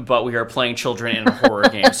 but we are playing children in a horror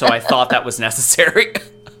game, so I thought that was necessary.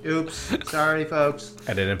 Oops. Sorry, folks.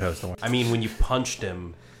 I didn't post the one. I mean, when you punched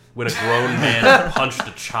him, when a grown man punched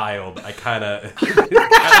a child, I kind of...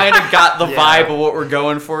 I kind of got the Yeah. vibe of what we're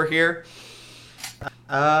going for here.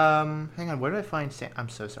 Hang on. Where did I find I'm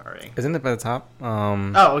so sorry. Isn't it by the top?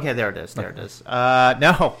 Oh, okay. There it is. There it is.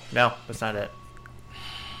 No, that's not it.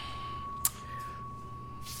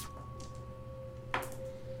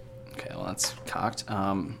 Okay, well, that's cocked.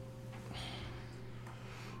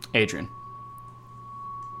 Adrian,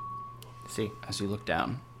 See. as you look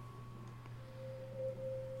down,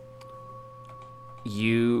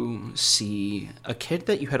 you see a kid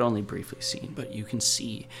that you had only briefly seen, but you can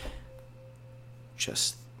see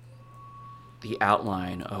just the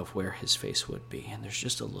outline of where his face would be, and there's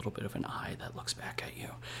just a little bit of an eye that looks back at you.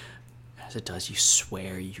 As it does, you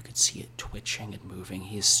swear you could see it twitching and moving.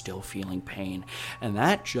 He is still feeling pain, and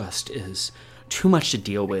that just is too much to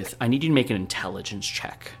deal with. I need you to make an intelligence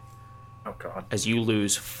check Oh god. as you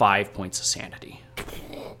lose 5 points of sanity.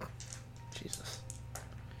 Jesus.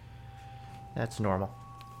 That's normal.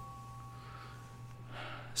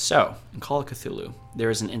 So, in Call of Cthulhu, there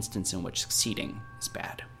is an instance in which succeeding is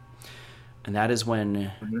bad. And that is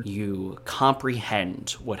when you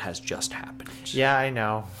comprehend what has just happened. Yeah, I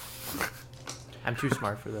know. I'm too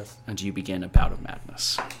smart for this. And you begin a bout of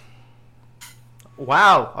madness.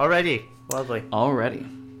 Wow. Already. Lovely. Already.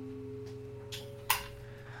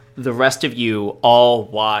 The rest of you all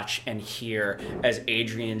watch and hear as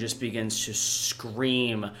Adrian just begins to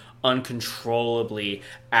scream uncontrollably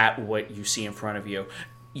at what you see in front of you.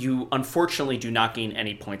 You unfortunately do not gain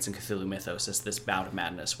any points in Cthulhu Mythos as this bout of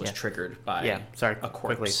madness was triggered by Yeah. Sorry. a corpse.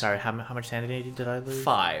 Quickly. Sorry. How much sanity did I lose?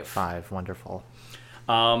 5. 5. Wonderful.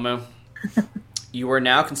 You are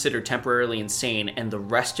now considered temporarily insane, and the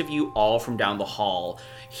rest of you all from down the hall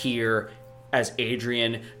hear as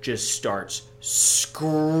Adrian just starts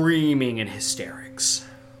screaming in hysterics.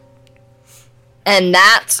 And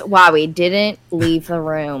that's why we didn't leave the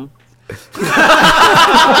room.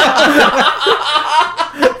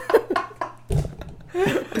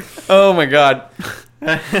 Oh my god.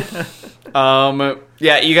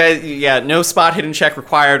 Yeah, you guys, no spot hidden check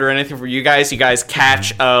required or anything for you guys. You guys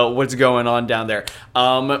catch what's going on down there.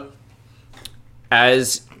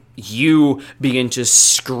 As you begin to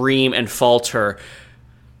scream and falter,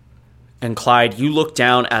 and Clyde, you look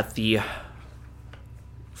down at the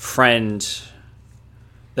friend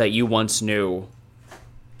that you once knew.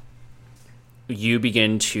 You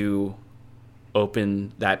begin to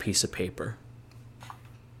open that piece of paper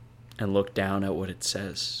and look down at what it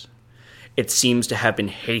says. It seems to have been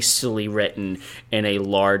hastily written in a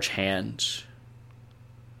large hand.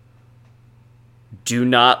 Do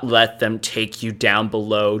not let them take you down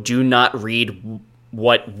below. Do not read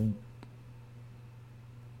what... And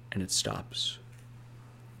it stops.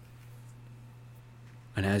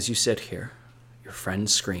 And as you sit here, your friend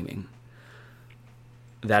screaming,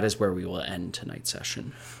 that is where we will end tonight's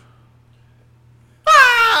session.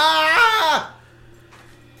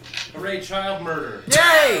 Hooray, child murder.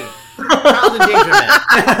 Yay! Child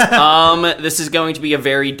endangerment. This is going to be a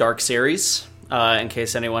very dark series, in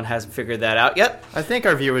case anyone hasn't figured that out yet. I think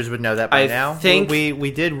our viewers would know that by I now. think-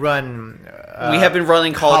 we did run. We have been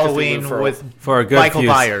running Call of Halloween Cthulhu with For a good Michael few...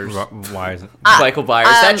 Byers. Wires. Michael Byers.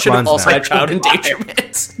 That should have Runs also now. had child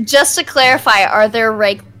endangerment. Just to clarify, are there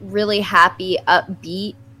like really happy,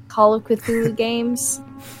 upbeat Call of Cthulhu games?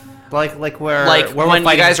 like where Like where when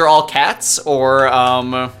we're you guys are all cats, or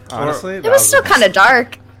Honestly, It was still kind of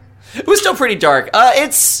dark. it was still pretty dark.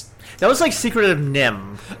 It's that was like Secret of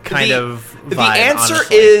Nim kind of vibe, the answer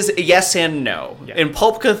honestly. is yes and no. Yeah. In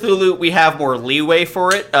Pulp Cthulhu, we have more leeway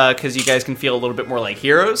for it because you guys can feel a little bit more like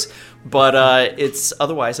heroes, but it's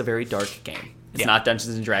otherwise a very dark game. It's not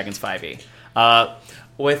Dungeons and Dragons 5e.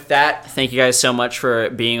 With that, thank you guys so much for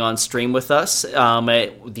being on stream with us.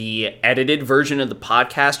 The edited version of the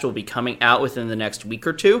podcast will be coming out within the next week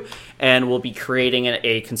or two, and we'll be creating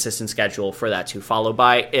a consistent schedule for that to follow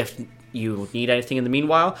by. If you need anything in the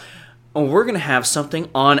meanwhile, we're going to have something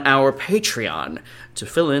on our Patreon to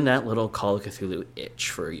fill in that little Call of Cthulhu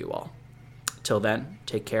itch for you all. Till then,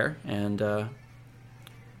 take care, and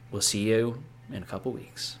we'll see you in a couple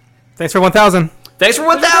weeks. Thanks for 1,000. Thanks for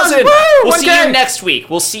 1,000. Woo! We'll see 1K. you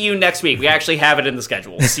next week. We actually have it in the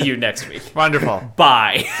schedule. We'll see you next week. Wonderful.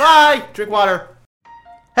 Bye. Bye. Drink water.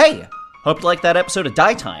 Hey, hope you liked that episode of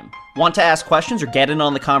Die Time. Want to ask questions or get in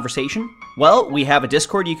on the conversation? Well, we have a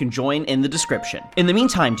Discord you can join in the description. In the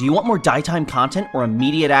meantime, do you want more Die Time content or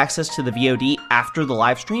immediate access to the VOD after the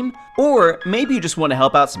live stream? Or maybe you just want to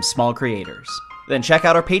help out some small creators? Then check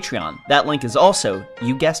out our Patreon. That link is also,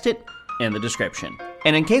 you guessed it, in the description.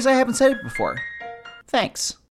 And in case I haven't said it before, thanks.